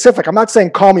it's specific. I'm not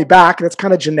saying call me back. That's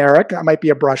kind of generic. That might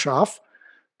be a brush off.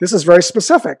 This is very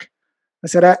specific. I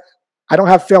said, I don't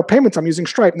have failed payments. I'm using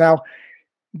Stripe. Now,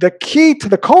 the key to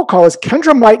the cold call is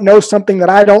Kendra might know something that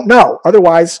I don't know.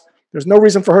 Otherwise, there's no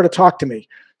reason for her to talk to me.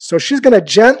 So she's going to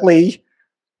gently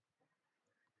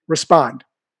respond.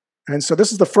 And so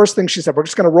this is the first thing she said. We're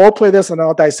just going to role play this and then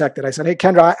I'll dissect it. I said, hey,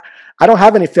 Kendra, I don't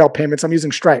have any failed payments. I'm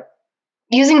using Stripe.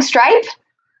 Using Stripe?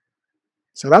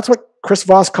 So that's what Chris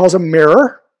Voss calls a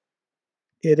mirror.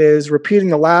 It is repeating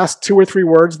the last 2 or 3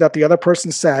 words that the other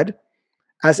person said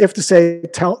as if to say,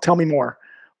 tell me more.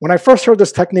 When I first heard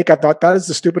this technique, I thought that is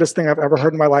the stupidest thing I've ever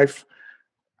heard in my life.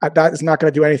 That is not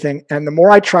going to do anything. And the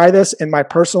more I try this in my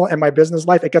personal and my business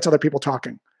life, it gets other people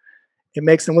talking. It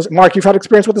makes them listen. Mark, you've had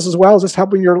experience with this as well. Is this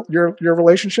helping your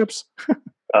relationships?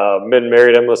 Been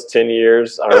married almost 10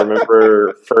 years. I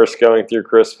remember first going through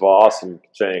Chris Voss and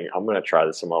saying, I'm going to try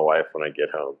this on my wife when I get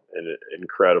home. And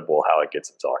incredible how it gets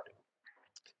them talking.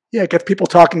 Yeah, it gets people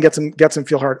talking, gets them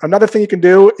feel heard. Another thing you can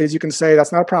do is you can say,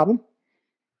 that's not a problem.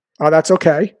 That's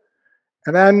okay.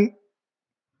 And then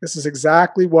this is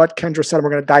exactly what Kendra said. We're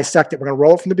going to dissect it. We're going to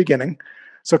roll it from the beginning.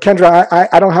 So Kendra,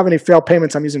 I don't have any failed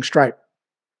payments. I'm using Stripe.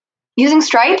 Using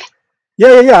Stripe?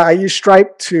 Yeah. I use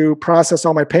Stripe to process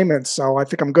all my payments. So I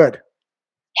think I'm good.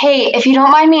 Hey, if you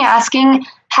don't mind me asking,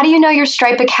 how do you know your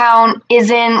Stripe account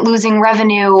isn't losing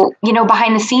revenue,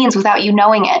 behind the scenes without you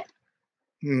knowing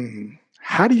it?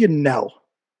 How do you know?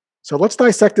 So let's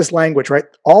dissect this language, right?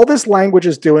 All this language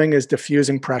is doing is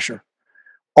diffusing pressure.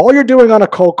 All you're doing on a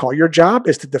cold call, your job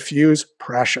is to diffuse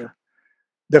pressure,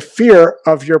 the fear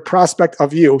of your prospect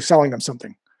of you selling them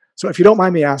something. So if you don't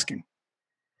mind me asking,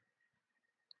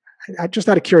 I just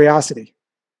out of curiosity,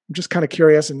 I'm just kind of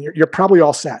curious, and you're probably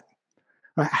all set.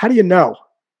 How do you know?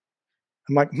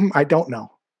 I'm like, I don't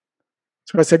know.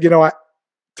 So I said,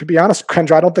 to be honest,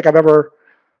 Kendra, I don't think I've ever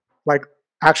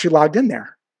actually logged in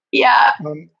there. Yeah.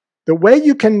 The way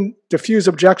you can diffuse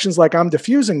objections like I'm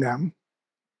diffusing them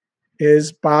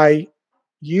is by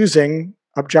using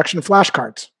objection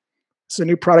flashcards. It's a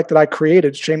new product that I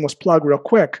created, shameless plug real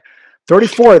quick.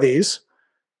 34 of these.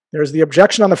 There's the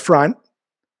objection on the front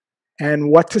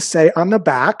and what to say on the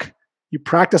back. You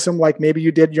practice them like maybe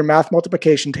you did your math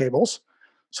multiplication tables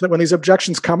so that when these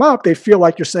objections come up, they feel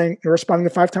like you're responding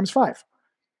to 5 times 5.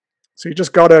 So you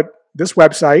just go to this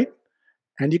website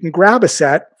and you can grab a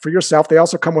set for yourself. They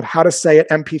also come with how to say it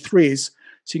MP3s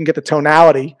so you can get the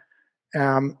tonality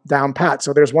down pat.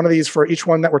 So there's one of these for each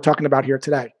one that we're talking about here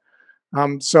today.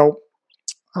 Kendra,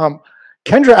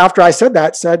 after I said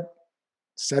that, said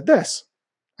this.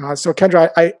 So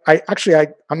Kendra,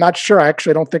 I'm not sure. I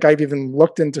don't think I've even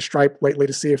looked into Stripe lately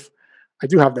to see if I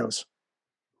do have those.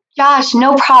 Josh,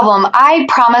 no problem. I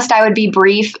promised I would be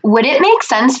brief. Would it make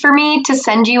sense for me to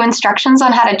send you instructions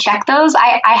on how to check those?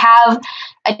 I have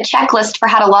a checklist for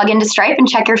how to log into Stripe and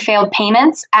check your failed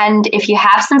payments. And if you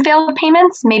have some failed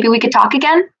payments, maybe we could talk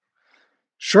again.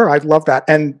 Sure, I'd love that.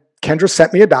 And Kendra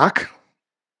sent me a doc,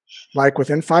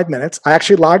 within 5 minutes. I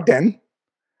actually logged in,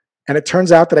 and it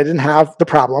turns out that I didn't have the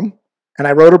problem. And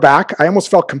I wrote her back. I almost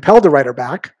felt compelled to write her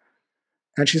back.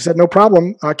 And she said, no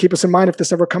problem. Keep us in mind if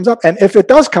this ever comes up. And if it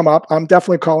does come up, I'm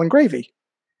definitely calling Gravy.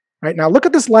 Right now, look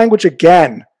at this language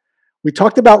again. We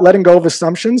talked about letting go of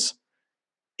assumptions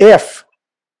if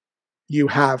you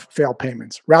have failed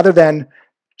payments, rather than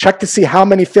check to see how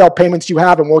many failed payments you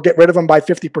have and we'll get rid of them by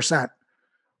 50%.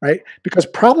 Right? Because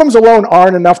problems alone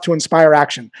aren't enough to inspire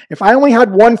action. If I only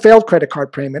had one failed credit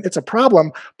card payment, it's a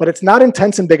problem, but it's not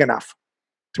intense and big enough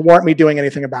to warrant me doing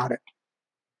anything about it.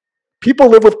 People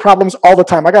live with problems all the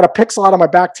time. I got a pixel out on my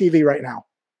back TV right now.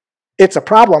 It's a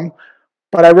problem,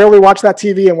 but I rarely watch that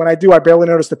TV, and when I do, I barely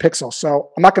notice the pixel.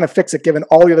 So I'm not going to fix it given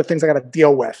all the other things I got to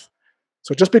deal with.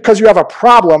 So just because you have a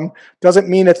problem doesn't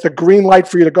mean it's the green light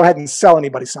for you to go ahead and sell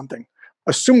anybody something.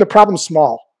 Assume the problem's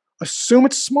small. Assume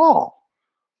it's small.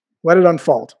 Let it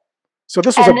unfold. So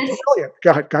this was brilliant.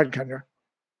 Go ahead, Kendra.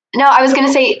 No, I was going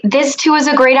to say, this too is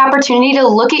a great opportunity to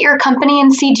look at your company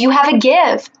and see, do you have a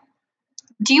give?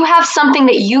 Do you have something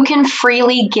that you can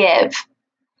freely give?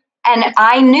 And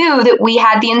I knew that we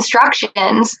had the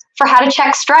instructions for how to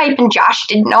check Stripe, and Josh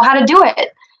didn't know how to do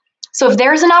it. So if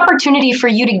there's an opportunity for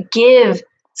you to give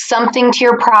something to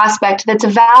your prospect that's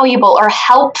valuable or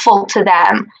helpful to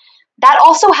them, that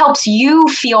also helps you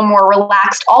feel more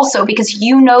relaxed also, because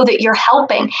you know that you're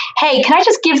helping. Hey, can I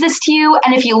just give this to you?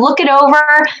 And if you look it over,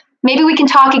 maybe we can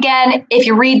talk again. If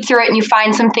you read through it and you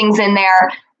find some things in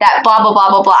there that blah, blah, blah,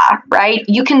 blah, blah, right?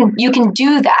 You can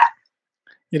do that.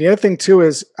 Yeah, the other thing too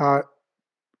is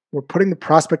we're putting the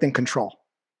prospect in control.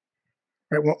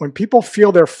 Right? When people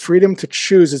feel their freedom to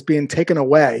choose is being taken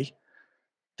away,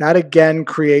 that again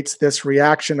creates this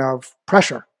reaction of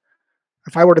pressure.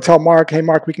 If I were to tell Mark, hey,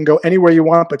 Mark, we can go anywhere you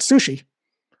want but sushi,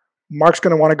 Mark's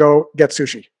going to want to go get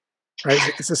sushi. Right?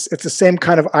 It's the same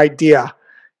kind of idea.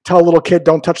 Tell a little kid,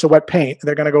 don't touch the wet paint.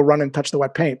 They're going to go run and touch the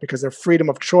wet paint because their freedom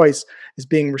of choice is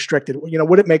being restricted.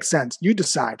 Would it make sense? You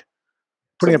decide.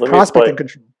 Putting a prospect in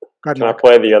control. Can I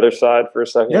play the other side for a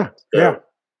second? Yeah. So,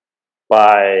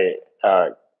 by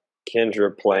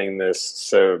Kendra playing this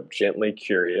so gently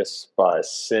curious, by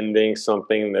sending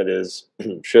something that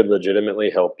should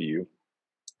legitimately help you,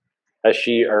 has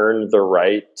she earned the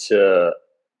right to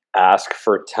ask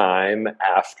for time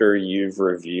after you've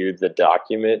reviewed the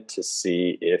document to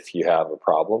see if you have a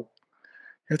problem?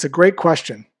 It's a great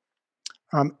question.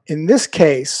 In this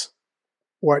case,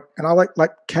 and I'll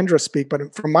let Kendra speak,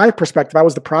 but from my perspective, I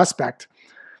was the prospect.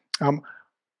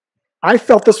 I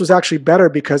felt this was actually better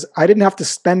because I didn't have to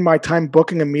spend my time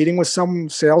booking a meeting with some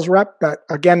sales rep. That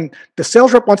again, the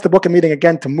sales rep wants to book a meeting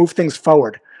again to move things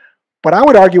forward. But I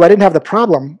would argue I didn't have the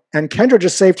problem, and Kendra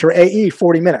just saved her AE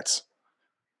 40 minutes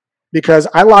because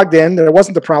I logged in, there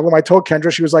wasn't the problem. I told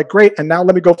Kendra, she was like, great, and now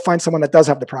let me go find someone that does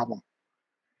have the problem.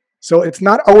 So it's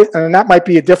not always, and that might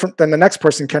be different than the next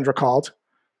person Kendra called.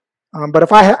 But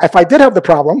if I did have the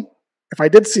problem, if I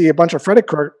did see a bunch of credit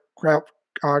card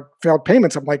failed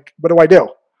payments, I'm like, what do I do?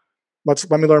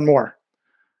 Let me learn more.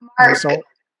 Mark, So,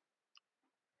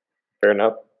 fair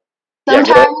enough.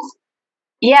 sometimes,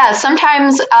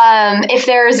 sometimes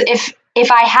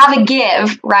if I have a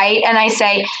give, right, and I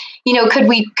say, could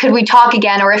we talk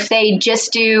again, or if they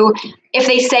say,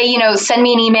 send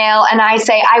me an email, and I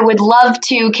say, I would love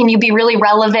to, can you be really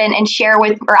relevant and share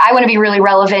with, or I want to be really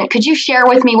relevant, could you share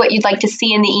with me what you'd like to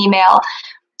see in the email?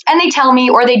 And they tell me,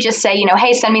 or they just say,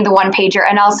 hey, send me the one pager.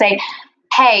 And I'll say,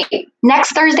 hey,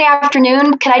 next Thursday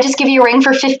afternoon, can I just give you a ring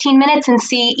for 15 minutes and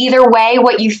see either way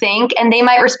what you think? And they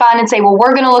might respond and say, well,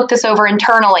 we're going to look this over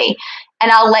internally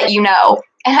and I'll let you know.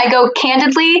 And I go,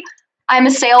 candidly, I'm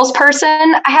a salesperson.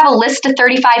 I have a list of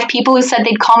 35 people who said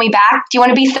they'd call me back. Do you want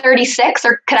to be 36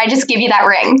 or could I just give you that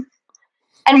ring?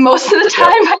 And most of the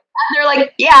time they're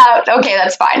like, yeah, okay,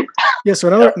 that's fine. Yeah.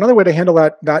 So another way to handle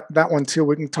that one too,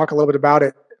 we can talk a little bit about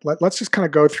it. Let's just kind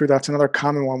of go through. That's another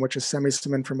common one, which is send me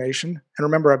some information. And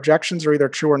remember, objections are either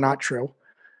true or not true.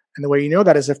 And the way you know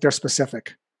that is if they're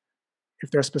specific.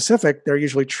 If they're specific, they're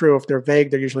usually true. If they're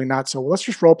vague, they're usually not. So let's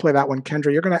just role play that one.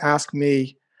 Kendra, you're going to ask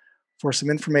me for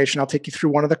some information. I'll take you through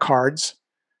one of the cards.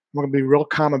 We're going to be real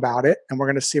calm about it. And we're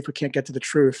going to see if we can't get to the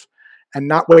truth and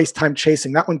not waste time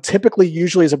chasing. That one typically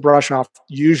usually is a brush off,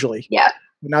 usually. Yeah.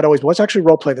 But not always. But let's actually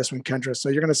role play this one, Kendra. So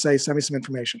you're going to say, send me some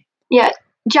information. Yeah.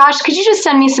 Josh, could you just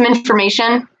send me some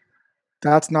information?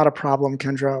 That's not a problem,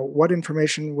 Kendra. What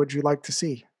information would you like to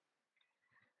see?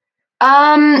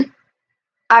 Whatever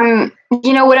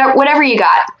you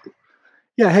got.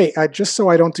 Yeah. Hey, just so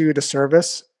I don't do you a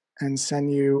disservice and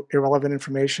send you irrelevant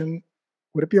information,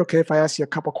 would it be okay if I ask you a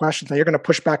couple questions? Now you're going to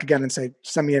push back again and say,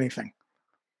 send me anything.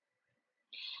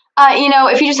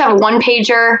 If you just have a one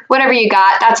pager, whatever you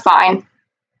got, that's fine.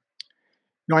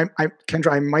 No,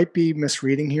 Kendra, I might be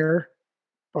misreading here,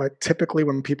 but typically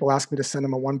when people ask me to send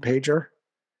them a one pager,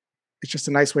 it's just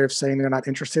a nice way of saying they're not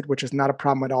interested, which is not a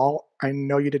problem at all. I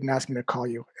know you didn't ask me to call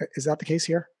you. Is that the case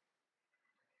here?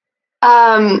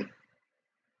 And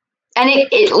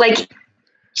it like,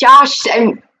 Josh,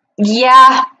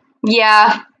 yeah.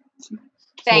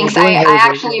 Thanks. So I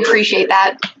actually appreciate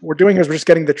that. What we're doing here is we're just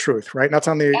getting the truth, right? That's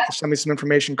on the send me some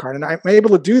information card. And I'm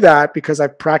able to do that because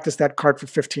I've practiced that card for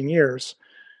 15 years,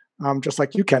 just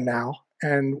like you can now.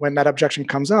 And when that objection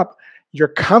comes up, your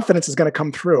confidence is going to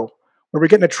come through. Where we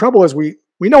get into trouble is we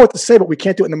know what to say, but we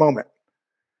can't do it in the moment.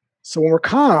 So when we're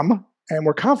calm and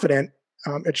we're confident,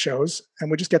 it shows,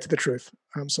 and we just get to the truth.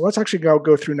 So let's actually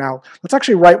go through now. Let's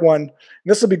actually write one. And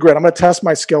this will be great. I'm going to test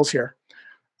my skills here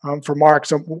for Mark.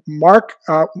 So Mark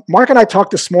and I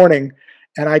talked this morning,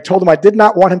 and I told him I did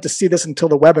not want him to see this until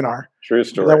the webinar. True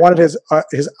story. I wanted his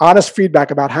honest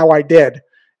feedback about how I did.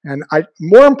 And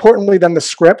more importantly than the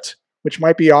script, which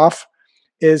might be off,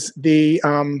 is the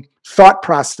thought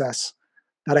process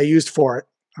that I used for it.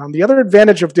 The other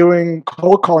advantage of doing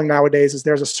cold calling nowadays is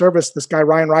there's a service, this guy,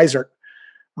 Ryan Reisert,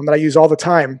 that I use all the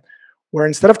time, where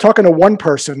instead of talking to one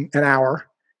person an hour,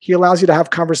 he allows you to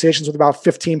have conversations with about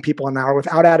 15 people an hour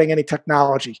without adding any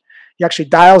technology. He actually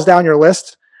dials down your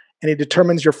list and he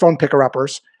determines your phone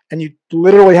picker-uppers, and you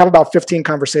literally have about 15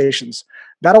 conversations.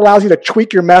 That allows you to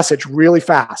tweak your message really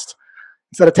fast.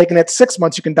 Instead of taking it 6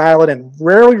 months, you can dial it in.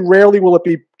 Rarely will it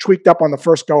be tweaked up on the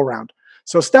first go-round.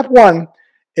 So step one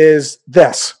is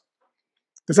this.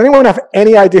 Does anyone have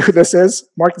any idea who this is?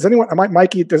 Mark,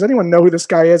 Mikey, does anyone know who this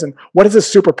guy is and what is his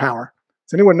superpower?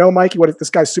 Does anyone know, Mikey, what this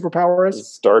guy's superpower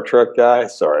is? Star Trek guy?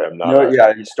 Sorry, I'm not. No,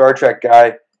 yeah, he's Star Trek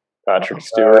guy. Patrick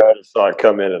Stewart. I just saw it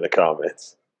come in the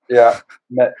comments. Yeah.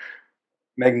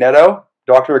 Magneto,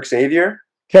 Dr. Xavier.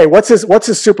 Okay, what's his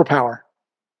superpower?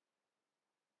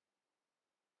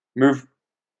 Move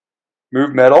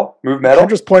metal. I'm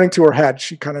just pointing to her head.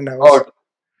 She kind of knows. Oh,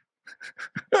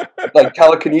 like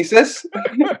telekinesis?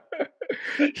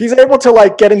 He's able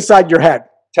to get inside your head.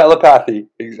 Telepathy.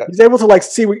 Exactly. He's able to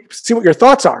see what your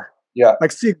thoughts are. Yeah.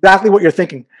 See exactly what you're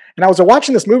thinking. And I was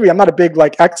watching this movie. I'm not a big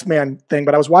X-Men thing,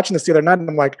 but I was watching this the other night and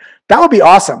I'm like, that would be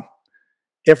awesome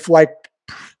if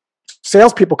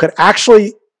salespeople could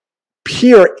actually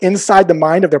peer inside the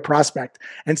mind of their prospect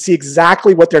and see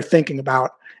exactly what they're thinking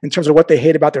about in terms of what they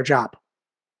hate about their job.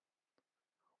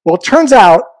 Well, it turns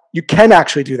out you can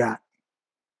actually do that.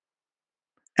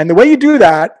 And the way you do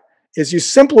that is you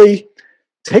simply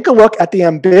take a look at the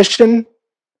ambition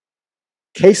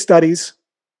case studies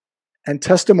and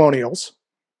testimonials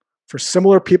for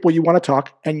similar people you want to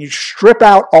talk, and you strip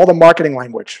out all the marketing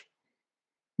language.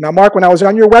 Now, Mark, when I was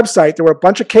on your website, there were a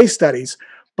bunch of case studies,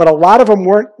 but a lot of them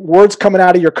weren't words coming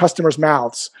out of your customers'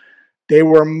 mouths. They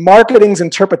were marketing's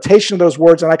interpretation of those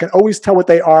words, and I can always tell what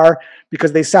they are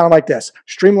because they sound like this: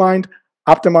 streamlined,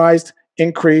 optimized,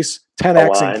 increase,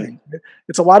 10x.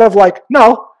 It's a lot of like,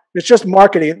 no, it's just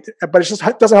marketing, but it just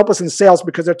doesn't help us in sales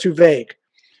because they're too vague.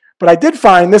 But I did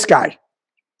find this guy,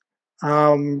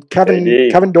 Kevin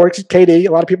Dorsey, KD.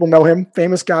 A lot of people know him,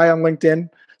 famous guy on LinkedIn,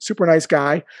 super nice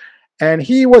guy. And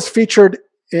he was featured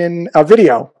in a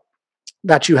video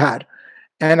that you had.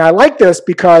 And I like this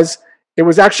because it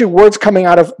was actually words coming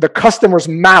out of the customer's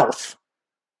mouth.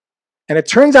 And it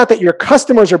turns out that your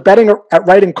customers are better at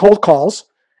writing cold calls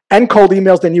and cold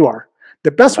emails than you are.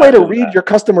 The best way to read your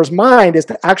customer's mind is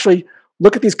to actually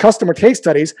look at these customer case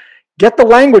studies, get the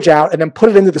language out, and then put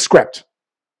it into the script.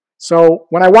 So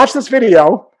when I watched this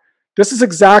video, this is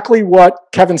exactly what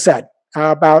Kevin said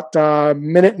about a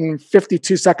minute and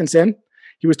 52 seconds in.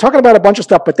 He was talking about a bunch of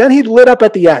stuff, but then he lit up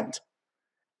at the end.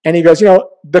 And he goes,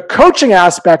 the coaching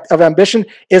aspect of ambition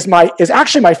is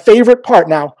actually my favorite part.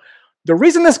 Now, the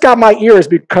reason this got my ear is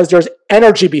because there's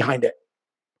energy behind it.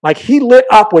 Like, he lit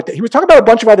up with it. He was talking about a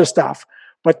bunch of other stuff,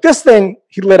 but this thing,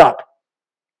 he lit up.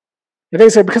 And then he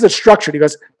said, because it's structured, he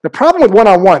goes, the problem with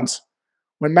one-on-ones,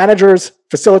 when managers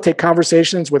facilitate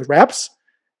conversations with reps,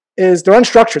 is they're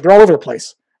unstructured. They're all over the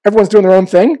place. Everyone's doing their own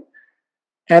thing,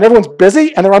 and everyone's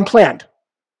busy, and they're unplanned.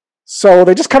 So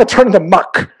they just kind of turn into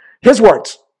muck. His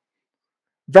words.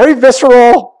 Very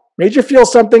visceral, made you feel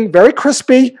something, very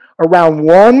crispy around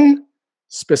one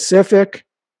specific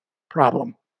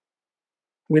problem.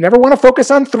 We never want to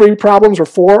focus on 3 problems or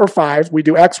 4 or 5. We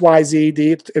do X, Y, Z,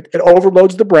 D. It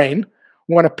overloads the brain.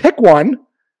 We want to pick one,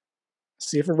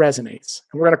 see if it resonates.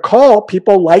 And we're going to call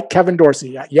people like Kevin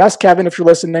Dorsey. Yes, Kevin, if you're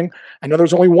listening, I know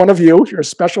there's only one of you. You're a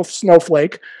special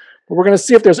snowflake. But we're going to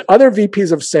see if there's other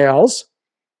VPs of sales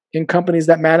in companies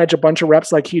that manage a bunch of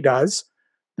reps like he does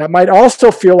that might also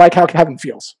feel like how Kevin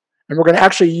feels. And we're going to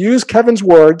actually use Kevin's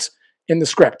words in the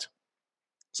script.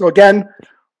 So again,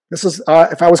 this is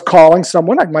if I was calling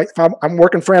someone, if I'm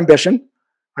working for Ambition,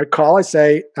 I'd call, I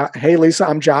say, hey, Lisa,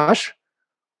 I'm Josh.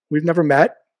 We've never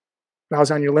met. I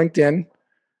was on your LinkedIn.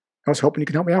 I was hoping you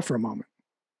could help me out for a moment.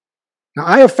 Now,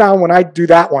 I have found when I do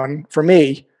that one, for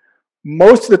me,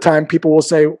 most of the time people will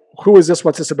say, who is this?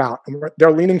 What's this about? And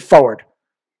they're leaning forward.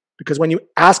 Because when you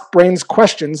ask brains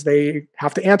questions, they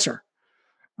have to answer.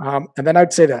 And then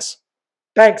I'd say this.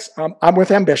 Thanks. I'm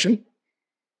with Ambition.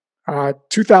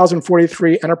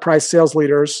 2,043 enterprise sales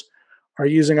leaders are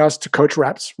using us to coach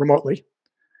reps remotely.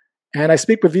 And I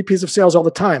speak with VPs of sales all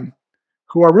the time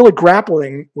who are really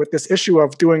grappling with this issue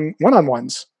of doing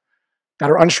one-on-ones that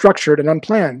are unstructured and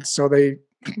unplanned. So they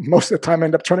most of the time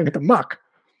end up turning into muck.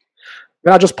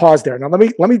 Then I'll just pause there. Now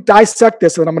let me dissect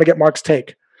this, and then I'm going to get Mark's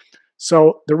take.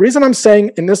 So the reason I'm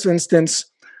saying in this instance,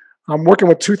 I'm working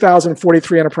with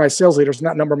 2,043 enterprise sales leaders, and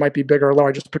that number might be bigger or lower,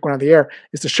 I just pick one out of the air,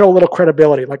 is to show a little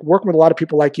credibility, like working with a lot of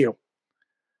people like you.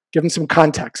 Give them some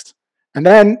context. And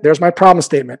then there's my problem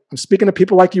statement. I'm speaking to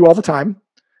people like you all the time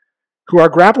who are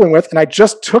grappling with, and I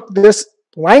just took this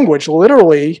language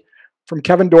literally from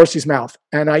Kevin Dorsey's mouth,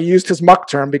 and I used his muck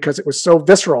term because it was so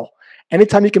visceral.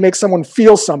 Anytime you can make someone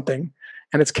feel something,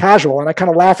 and it's casual, and I kind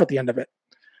of laugh at the end of it.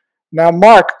 Now,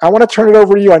 Mark, I want to turn it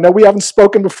over to you. I know we haven't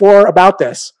spoken before about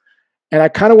this, and I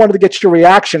kind of wanted to get your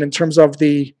reaction in terms of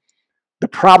the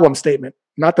problem statement,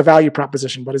 not the value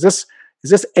proposition. But is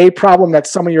this a problem that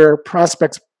some of your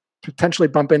prospects potentially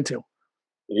bump into?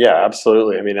 Yeah,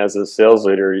 absolutely. I mean, as a sales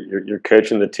leader, you're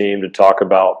coaching the team to talk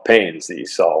about pains that you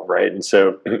solve, right? And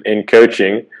so in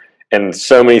coaching, and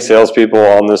so many salespeople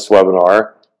on this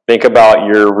webinar, think about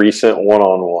your recent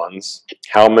one-on-ones.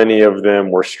 How many of them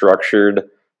were structured,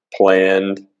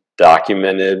 planned,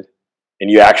 documented, and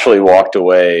you actually walked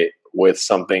away with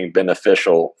something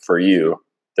beneficial for you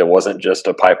that wasn't just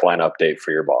a pipeline update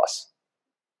for your boss?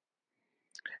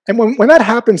 And when that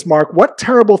happens, Mark, what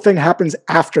terrible thing happens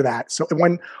after that? So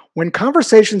when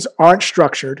conversations aren't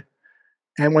structured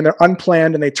and when they're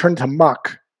unplanned and they turn to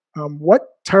muck, what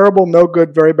terrible, no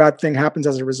good, very bad thing happens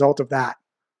as a result of that?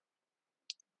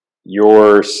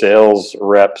 Your sales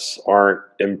reps aren't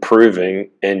improving,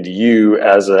 and you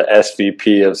as a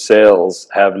SVP of sales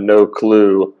have no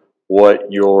clue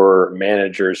what your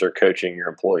managers are coaching your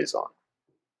employees on.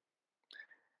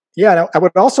 Yeah, and I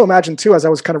would also imagine too, as I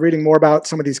was kind of reading more about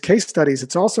some of these case studies,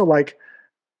 it's also like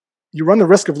you run the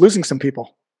risk of losing some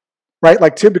people, right?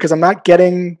 Like too, because I'm not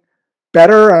getting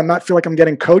better and I not feel like I'm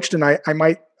getting coached, and you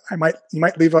might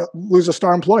lose a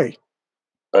star employee.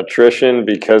 Attrition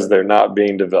because they're not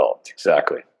being developed.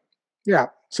 Exactly. Yeah.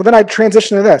 So then I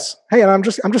transition to this. Hey, and I'm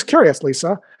just curious,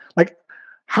 Lisa, like,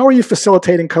 how are you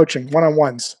facilitating coaching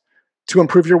one-on-ones to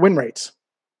improve your win rates?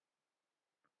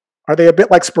 Are they a bit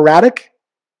like sporadic?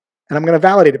 And I'm going to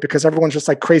validate it because everyone's just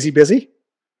like crazy busy.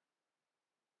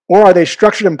 Or are they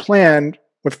structured and planned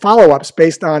with follow-ups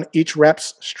based on each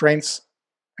rep's strengths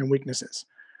and weaknesses?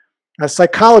 Now,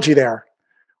 psychology there.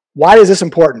 Why is this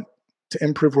important to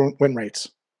improve win rates?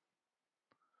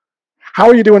 How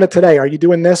are you doing it today? Are you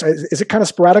doing this? Is it kind of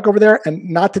sporadic over there? And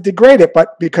not to degrade it,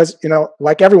 but because,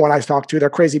 like everyone I talk to, they're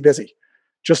crazy busy,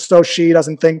 just so she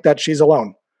doesn't think that she's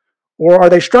alone. Or are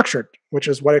they structured, which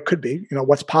is what it could be,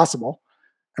 what's possible,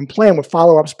 and plan with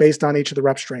follow-ups based on each of the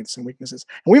rep strengths and weaknesses.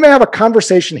 And we may have a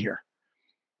conversation here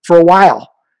for a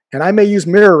while, and I may use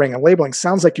mirroring and labeling.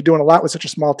 Sounds like you're doing a lot with such a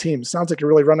small team. Sounds like you're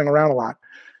really running around a lot.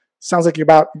 Sounds like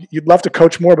you'd love to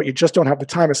coach more, but you just don't have the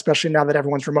time, especially now that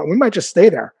everyone's remote. We might just stay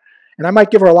there. And I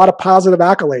might give her a lot of positive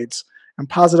accolades and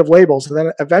positive labels. And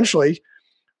then eventually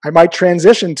I might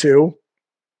transition to,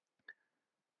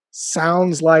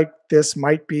 sounds like this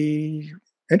might be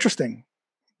interesting.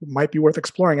 It might be worth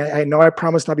exploring. I know I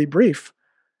promised I'll be brief.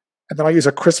 And then I'll use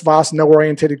a Chris Voss,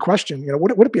 no-orientated question.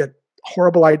 Would it be a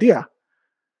horrible idea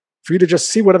for you to just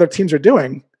see what other teams are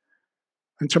doing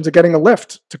in terms of getting a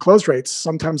lift to close rates,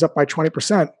 sometimes up by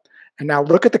 20%? And now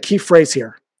look at the key phrase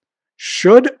here.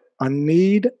 Should a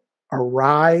need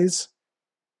arise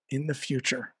in the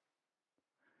future?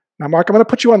 Now, Mark, I'm going to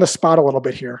put you on the spot a little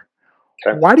bit here.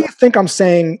 Okay. Why do you think I'm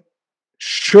saying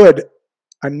should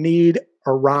a need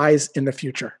arise in the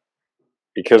future?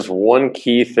 Because one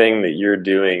key thing that you're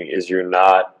doing is you're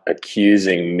not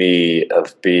accusing me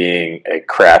of being a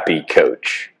crappy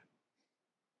coach.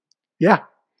 Yeah.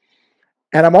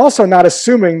 And I'm also not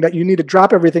assuming that you need to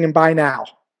drop everything and buy now.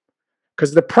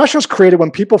 Because the pressure is created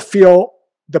when people feel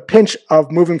the pinch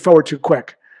of moving forward too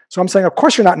quick. So I'm saying, of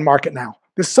course you're not in market now.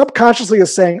 This subconsciously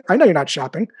is saying, I know you're not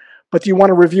shopping, but do you want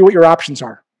to review what your options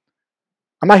are?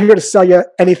 I'm not here to sell you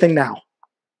anything now,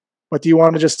 but do you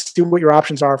want to just see what your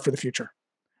options are for the future?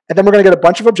 And then we're going to get a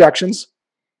bunch of objections,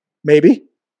 maybe,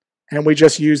 and we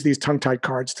just use these tongue-tied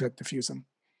cards to diffuse them.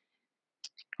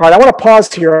 All right, I want to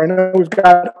pause here. I know we've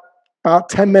got about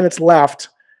 10 minutes left,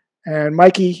 and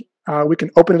Mikey, we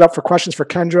can open it up for questions for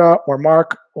Kendra or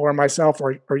Mark or myself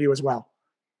or you as well.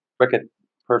 Wicked.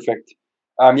 Perfect.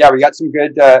 Yeah, we got some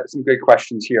good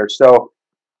questions here. So,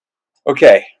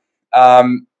 okay.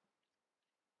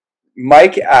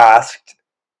 Mike asked,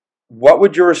 what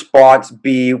would your response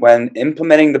be when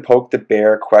implementing the poke the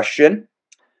bear question?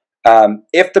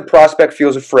 If the prospect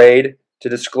feels afraid to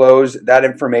disclose that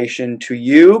information to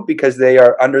you because they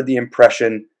are under the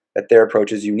impression that their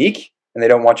approach is unique and they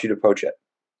don't want you to poach it.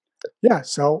 Yeah,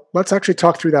 so let's actually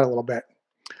talk through that a little bit.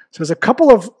 So there's a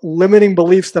couple of limiting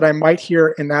beliefs that I might hear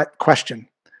in that question,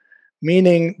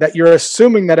 meaning that you're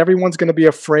assuming that everyone's going to be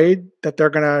afraid that they're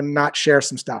going to not share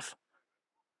some stuff.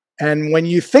 And when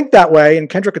you think that way, and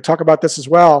Kendra could talk about this as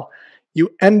well, you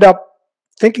end up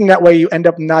thinking that way, you end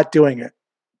up not doing it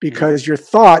because your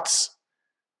thoughts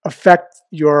affect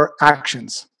your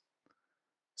actions.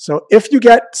 So if you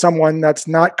get someone that's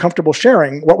not comfortable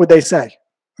sharing, what would they say?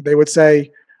 They would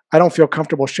say, I don't feel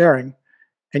comfortable sharing.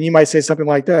 And you might say something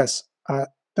like this,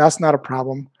 that's not a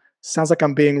problem. Sounds like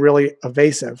I'm being really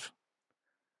evasive.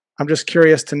 I'm just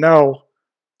curious to know,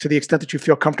 to the extent that you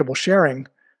feel comfortable sharing,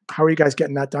 how are you guys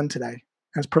getting that done today?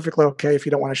 And it's perfectly okay if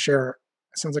you don't want to share.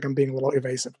 It sounds like I'm being a little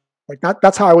evasive. Like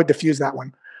that's how I would diffuse that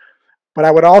one. But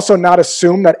I would also not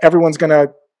assume that everyone's going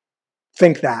to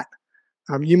think that.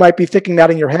 You might be thinking that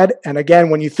in your head. And again,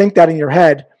 when you think that in your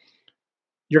head,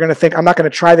 you're going to think, I'm not going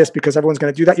to try this because everyone's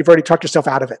going to do that. You've already talked yourself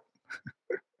out of it.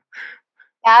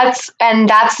 That's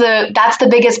the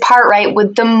biggest part, right?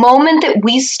 With the moment that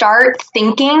we start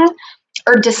thinking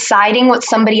or deciding what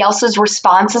somebody else's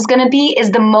response is going to be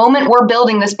is the moment we're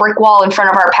building this brick wall in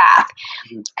front of our path.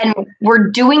 And we're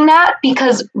doing that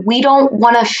because we don't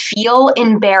want to feel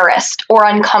embarrassed or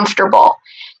uncomfortable.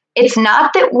 It's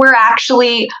not that we're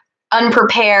actually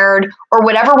unprepared or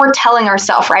whatever we're telling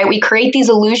ourselves, right? We create these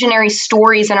illusionary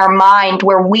stories in our mind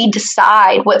where we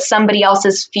decide what somebody else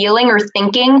is feeling or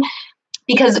thinking.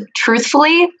 Because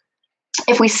truthfully,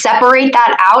 if we separate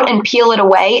that out and peel it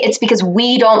away, it's because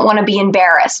we don't want to be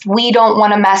embarrassed. We don't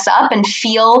want to mess up and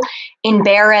feel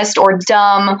embarrassed or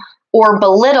dumb or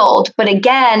belittled. But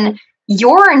again,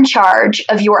 you're in charge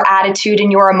of your attitude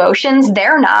and your emotions.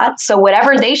 They're not. So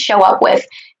whatever they show up with,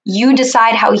 you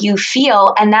decide how you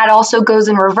feel. And that also goes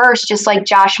in reverse, just like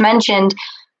Josh mentioned.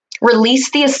 Release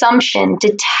the assumption,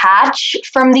 detach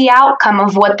from the outcome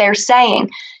of what they're saying.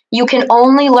 You can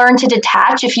only learn to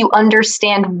detach if you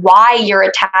understand why you're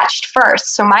attached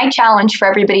first. So my challenge for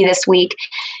everybody this week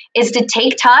is to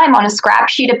take time on a scrap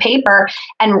sheet of paper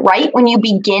and write when you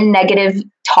begin negative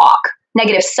talk,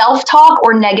 negative self-talk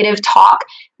or negative talk.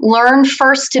 Learn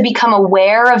first to become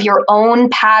aware of your own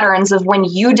patterns of when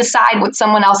you decide what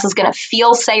someone else is going to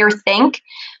feel, say, or think,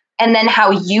 and then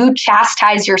how you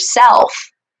chastise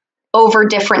yourself over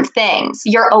different things.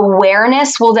 Your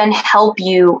awareness will then help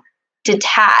you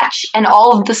detach. And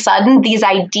all of a sudden, these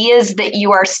ideas that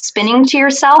you are spinning to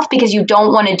yourself because you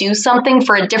don't want to do something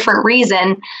for a different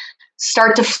reason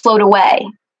start to float away.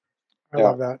 I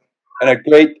love that. And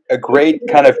a great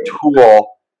kind of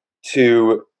tool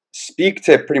to speak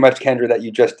to pretty much, Kendra, that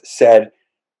you just said.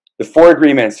 The 4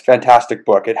 Agreements, fantastic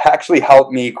book. It actually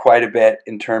helped me quite a bit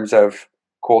in terms of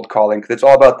cold calling, because it's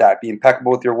all about that. Be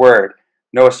impeccable with your word.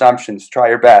 No assumptions. Try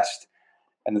your best.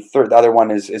 And the other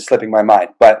one is slipping my mind.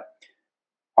 But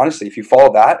honestly, if you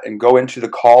follow that and go into the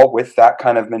call with that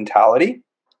kind of mentality,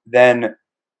 then,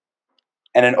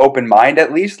 and an open mind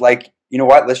at least, like, you know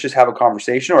what, let's just have a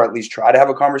conversation, or at least try to have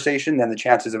a conversation, then the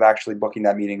chances of actually booking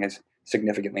that meeting is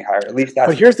significantly higher. At least that's.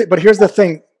 But here's the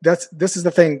thing. This is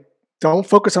the thing. Don't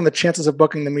focus on the chances of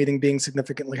booking the meeting being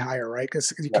significantly higher, right?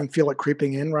 Because you can feel it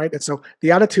creeping in, right? And so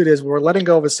the attitude is we're letting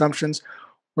go of assumptions.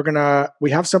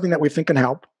 We have something that we think can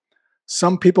help.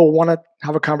 Some people want to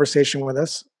have a conversation with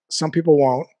us. Some people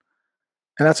won't.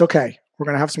 And that's okay. We're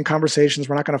going to have some conversations.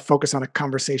 We're not going to focus on a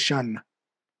conversation.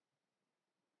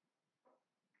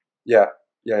 Yeah.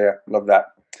 Love that.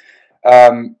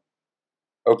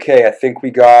 Okay, I think we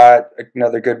got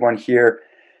another good one here.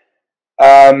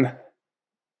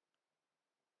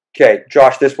 Okay,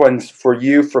 Josh, this one's for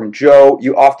you from Joe.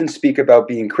 You often speak about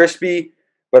being crispy,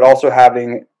 but also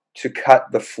having to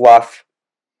cut the fluff.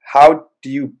 How do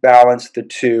you balance the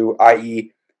two,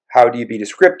 i.e., how do you be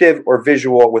descriptive or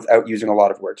visual without using a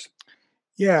lot of words?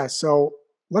 Yeah, so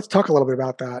let's talk a little bit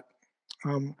about that.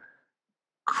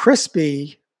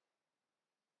 Crispy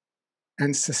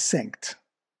and succinct.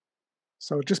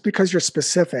 So just because you're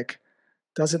specific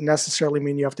doesn't necessarily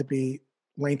mean you have to be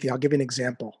lengthy. I'll give you an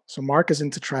example. So Mark is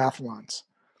into triathlons.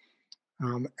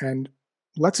 And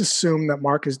let's assume that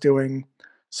Mark is doing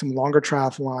some longer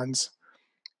triathlons.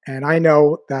 And I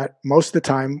know that most of the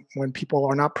time when people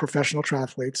are not professional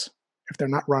triathletes, if they're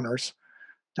not runners,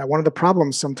 that one of the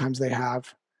problems sometimes they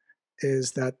have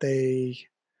is that they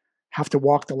have to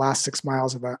walk the last 6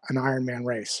 miles of an Ironman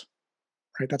race,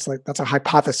 right? That's a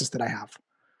hypothesis that I have.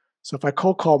 So if I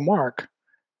cold call Mark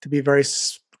to be very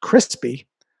crispy,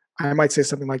 I might say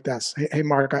something like this. Hey,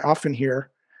 Mark, I often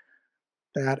hear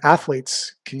that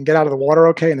athletes can get out of the water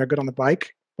okay and they're good on the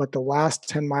bike, but the last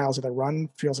 10 miles of the run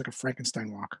feels like a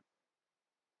Frankenstein walk.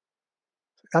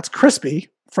 That's crispy.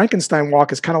 Frankenstein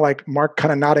walk is kind of like Mark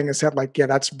kind of nodding his head like, yeah,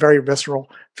 that's very visceral.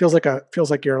 Feels like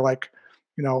you're like,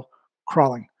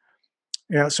 crawling.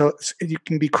 So you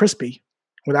can be crispy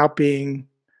without being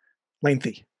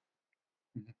lengthy.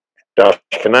 Josh,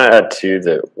 can I add too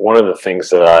that one of the things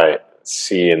that I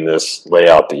see in this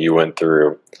layout that you went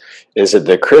through is that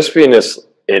the crispiness,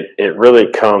 it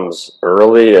really comes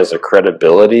early as a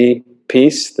credibility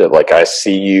piece that, like, I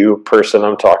see you, person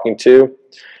I'm talking to.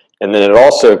 And then it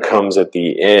also comes at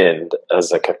the end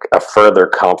as like a further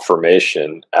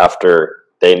confirmation after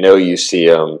they know you see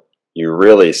them, you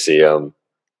really see them,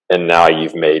 and now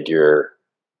you've made your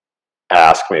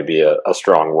ask, maybe a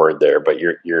strong word there, but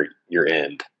your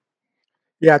end.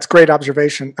 Yeah, it's a great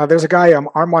observation. There's a guy,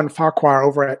 Armand Farquhar,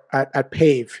 over at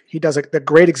Pave. He does the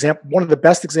great example, one of the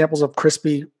best examples of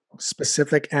crispy,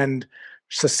 specific, and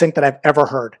succinct that I've ever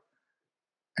heard.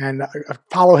 And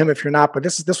follow him if you're not, but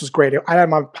this was great. I had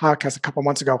him on a podcast a couple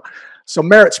months ago. So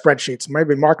merit spreadsheets,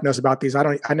 maybe Mark knows about these. I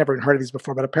never even heard of these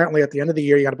before, but apparently at the end of the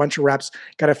year, you got a bunch of reps,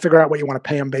 got to figure out what you want to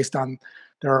pay them based on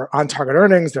their on-target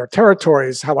earnings, their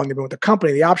territories, how long they've been with the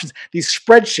company, the options. These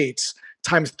spreadsheets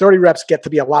times 30 reps get to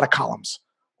be a lot of columns.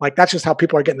 Like, that's just how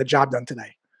people are getting the job done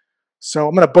today. So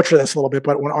I'm going to butcher this a little bit,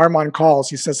 but when Armand calls,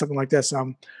 he says something like this.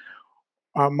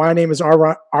 My name is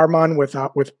Armand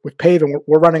with Pave, and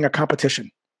we're running a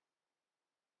competition.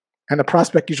 And the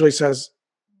prospect usually says,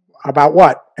 about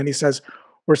what? And he says,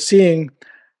 we're seeing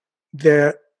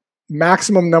the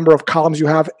maximum number of columns you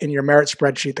have in your merit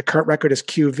spreadsheet. The current record is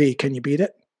QV. Can you beat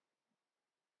it?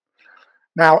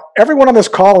 Now, everyone on this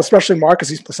call, especially Mark,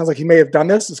 because it sounds like he may have done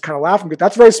this, is kind of laughing, but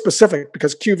that's very specific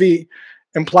because QV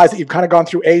implies that you've kind of gone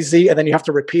through AZ and then you have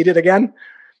to repeat it again.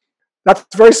 That's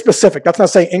very specific. That's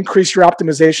not saying increase your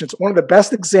optimization. It's one of the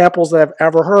best examples that I've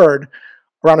ever heard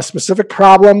around a specific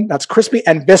problem that's crispy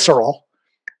and visceral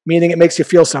meaning it makes you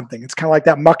feel something. It's kind of like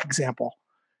that muck example,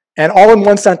 and all in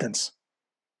one sentence.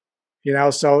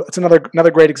 So it's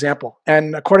another great example.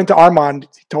 And according to Armand,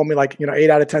 he told me 8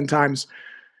 out of 10 times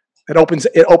it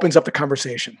opens up the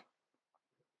conversation.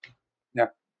 Yeah.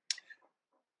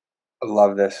 I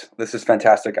love this. This is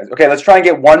fantastic, guys. Okay, let's try and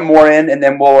get one more in, and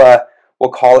then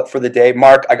we'll call it for the day.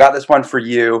 Mark, I got this one for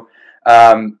you.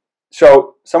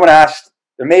 So someone asked,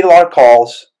 they made a lot of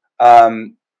calls,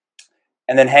 and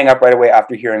then hang up right away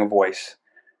after hearing a voice.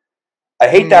 I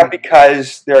hate that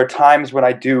because there are times when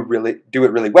I do it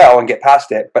really well and get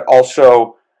past it, but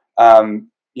also, I'm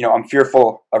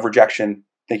fearful of rejection,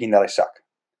 thinking that I suck.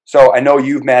 So I know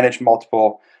you've managed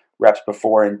multiple reps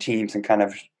before in teams and kind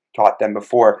of taught them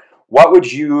before. What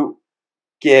would you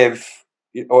give?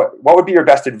 What would be your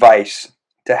best advice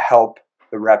to help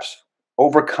the reps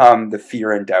overcome the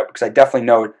fear and doubt? Because I definitely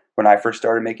know when I first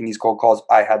started making these cold calls,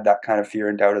 I had that kind of fear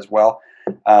and doubt as well.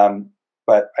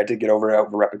 But I did get over it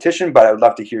over repetition, but I would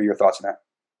love to hear your thoughts on that.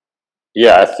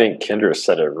 Yeah, I think Kendra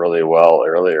said it really well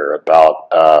earlier about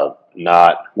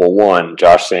one,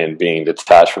 Josh saying being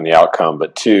detached from the outcome,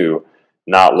 but two,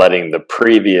 not letting the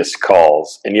previous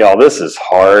calls. And y'all, this is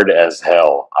hard as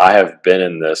hell. I have been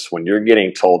in this. When you're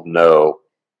getting told no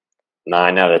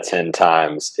 9 out of 10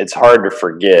 times, it's hard to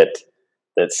forget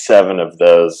that 7 of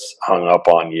those hung up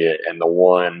on you, and the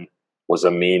one was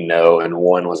a mean no and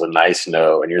one was a nice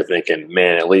no, and you're thinking,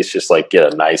 man, at least just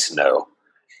get a nice no.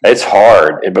 It's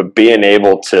hard, but being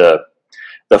able to,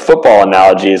 the football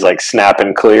analogy is like snap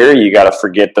and clear. You got to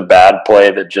forget the bad play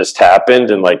that just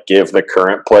happened and give the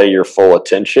current play your full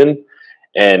attention.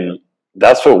 And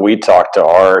that's what we talk to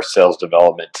our sales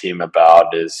development team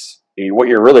about, is what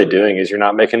you're really doing is you're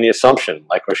not making the assumption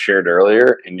like was shared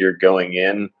earlier, and you're going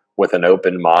in with an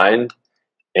open mind.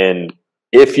 And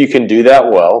if you can do that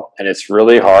well, and it's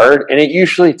really hard, and it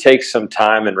usually takes some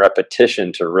time and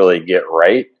repetition to really get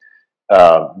right,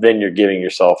 then you're giving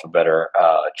yourself a better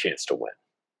chance to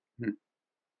win.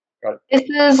 Got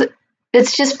it.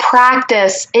 It's just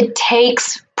practice. It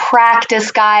takes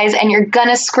practice, guys, and you're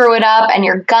gonna screw it up, and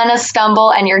you're gonna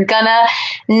stumble, and you're gonna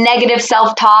negative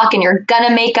self-talk, and you're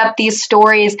gonna make up these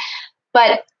stories.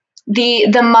 But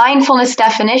the mindfulness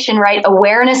definition, right?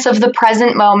 Awareness of the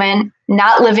present moment,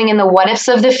 not living in the what ifs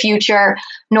of the future,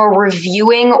 nor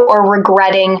reviewing or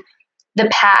regretting the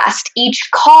past. Each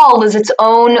call is its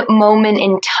own moment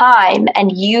in time,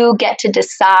 and you get to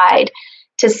decide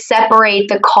to separate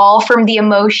the call from the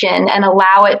emotion and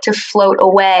allow it to float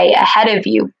away ahead of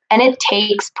you. And it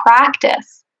takes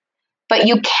practice, but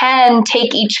you can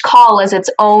take each call as its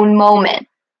own moment.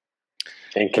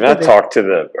 And can I talk to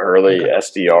the early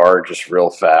SDR just real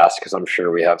fast? Because I'm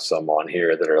sure we have some on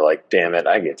here that are like, damn it,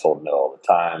 I get told no all the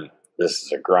time. This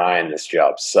is a grind. This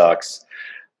job sucks.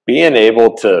 Being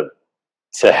able to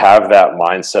have that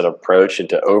mindset approach and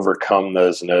to overcome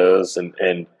those no's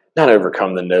and not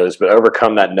overcome the no's, but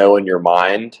overcome that no in your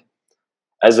mind.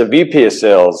 As a VP of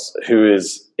sales who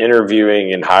is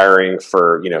interviewing and hiring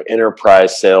for,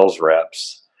 enterprise sales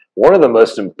reps, one of the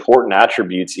most important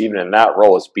attributes, even in that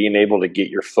role, is being able to get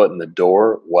your foot in the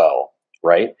door well,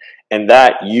 right? And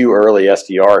that you early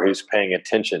SDR who's paying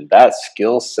attention, that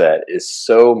skill set is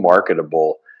so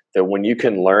marketable that when you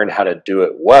can learn how to do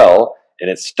it well, and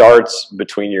it starts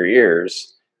between your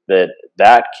ears,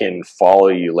 that can follow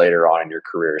you later on in your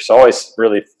career. So I always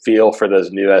really feel for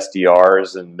those new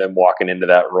SDRs and them walking into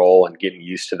that role and getting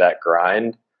used to that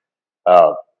grind.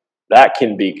 That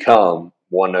can become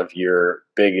one of your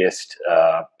biggest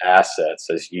assets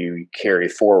as you carry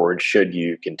forward, should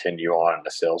you continue on in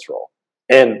a sales role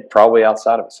and probably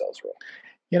outside of a sales role.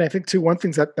 Yeah, and I think too, one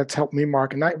thing that's helped me,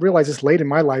 Mark, and I realized this late in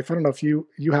my life, I don't know if you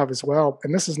have as well,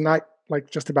 and this is not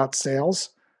just about sales,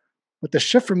 but the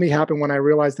shift for me happened when I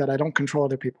realized that I don't control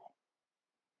other people.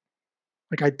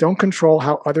 I don't control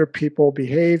how other people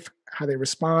behave, how they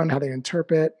respond, how they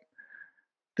interpret.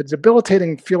 The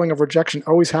debilitating feeling of rejection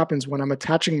always happens when I'm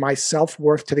attaching my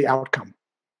self-worth to the outcome.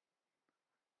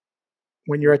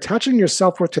 When you're attaching your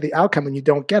self-worth to the outcome and you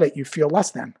don't get it, you feel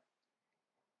less than.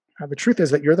 The truth is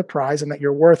that you're the prize and that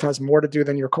your worth has more to do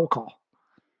than your cold call.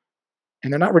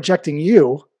 And they're not rejecting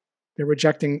you, they're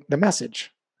rejecting the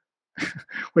message,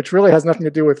 which really has nothing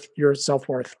to do with your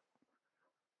self-worth.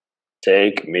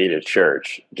 Take me to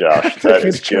church, Josh. That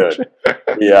is good.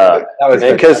 Yeah,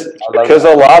 because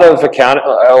a lot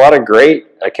of great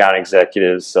account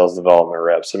executives, sales development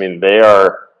reps, they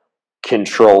are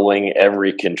controlling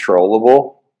every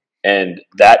controllable, and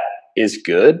that is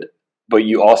good. But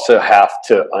you also have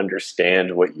to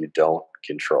understand what you don't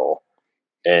control,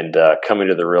 and coming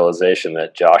to the realization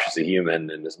that Josh is a human,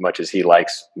 and as much as he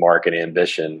likes Mark and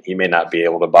ambition, he may not be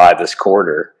able to buy this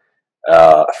quarter.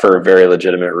 for a very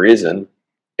legitimate reason,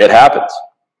 it happens.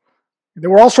 There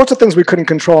were all sorts of things we couldn't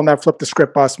control in that flip the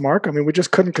script bus, Mark. I mean, we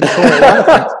just couldn't control a lot of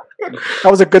things.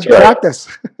 That was a good practice.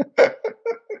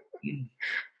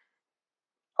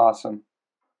 Awesome.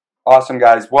 Awesome,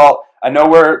 guys. Well, I know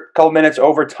we're a couple minutes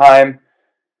over time.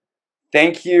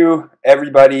 Thank you,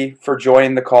 everybody, for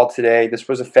joining the call today. This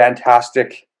was a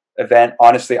fantastic event.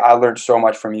 Honestly, I learned so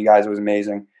much from you guys. It was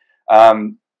amazing.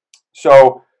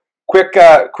 So quick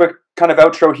kind of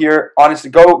outro here. Honestly,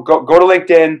 go to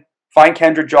LinkedIn, find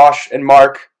Kendra, Josh, and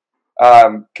Mark.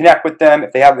 Connect with them.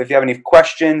 If you have any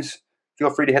questions,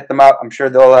 feel free to hit them up. I'm sure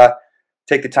they'll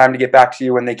take the time to get back to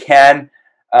you when they can.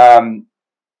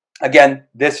 Again,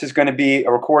 this is going to be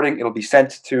a recording. It'll be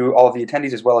sent to all of the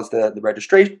attendees as well as the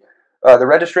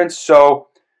registrants. So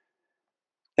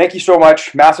thank you so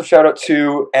much. Massive shout out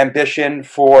to Ambition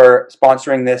for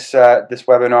sponsoring this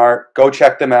webinar. Go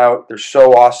check them out. They're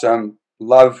so awesome.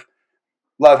 Love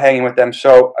hanging with them.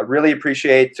 So I really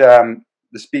appreciate the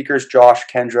speakers, Josh,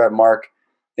 Kendra, Mark.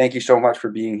 Thank you so much for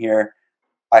being here.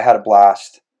 I had a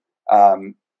blast.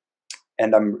 And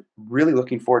I'm really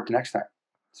looking forward to next time.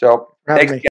 So thanks again.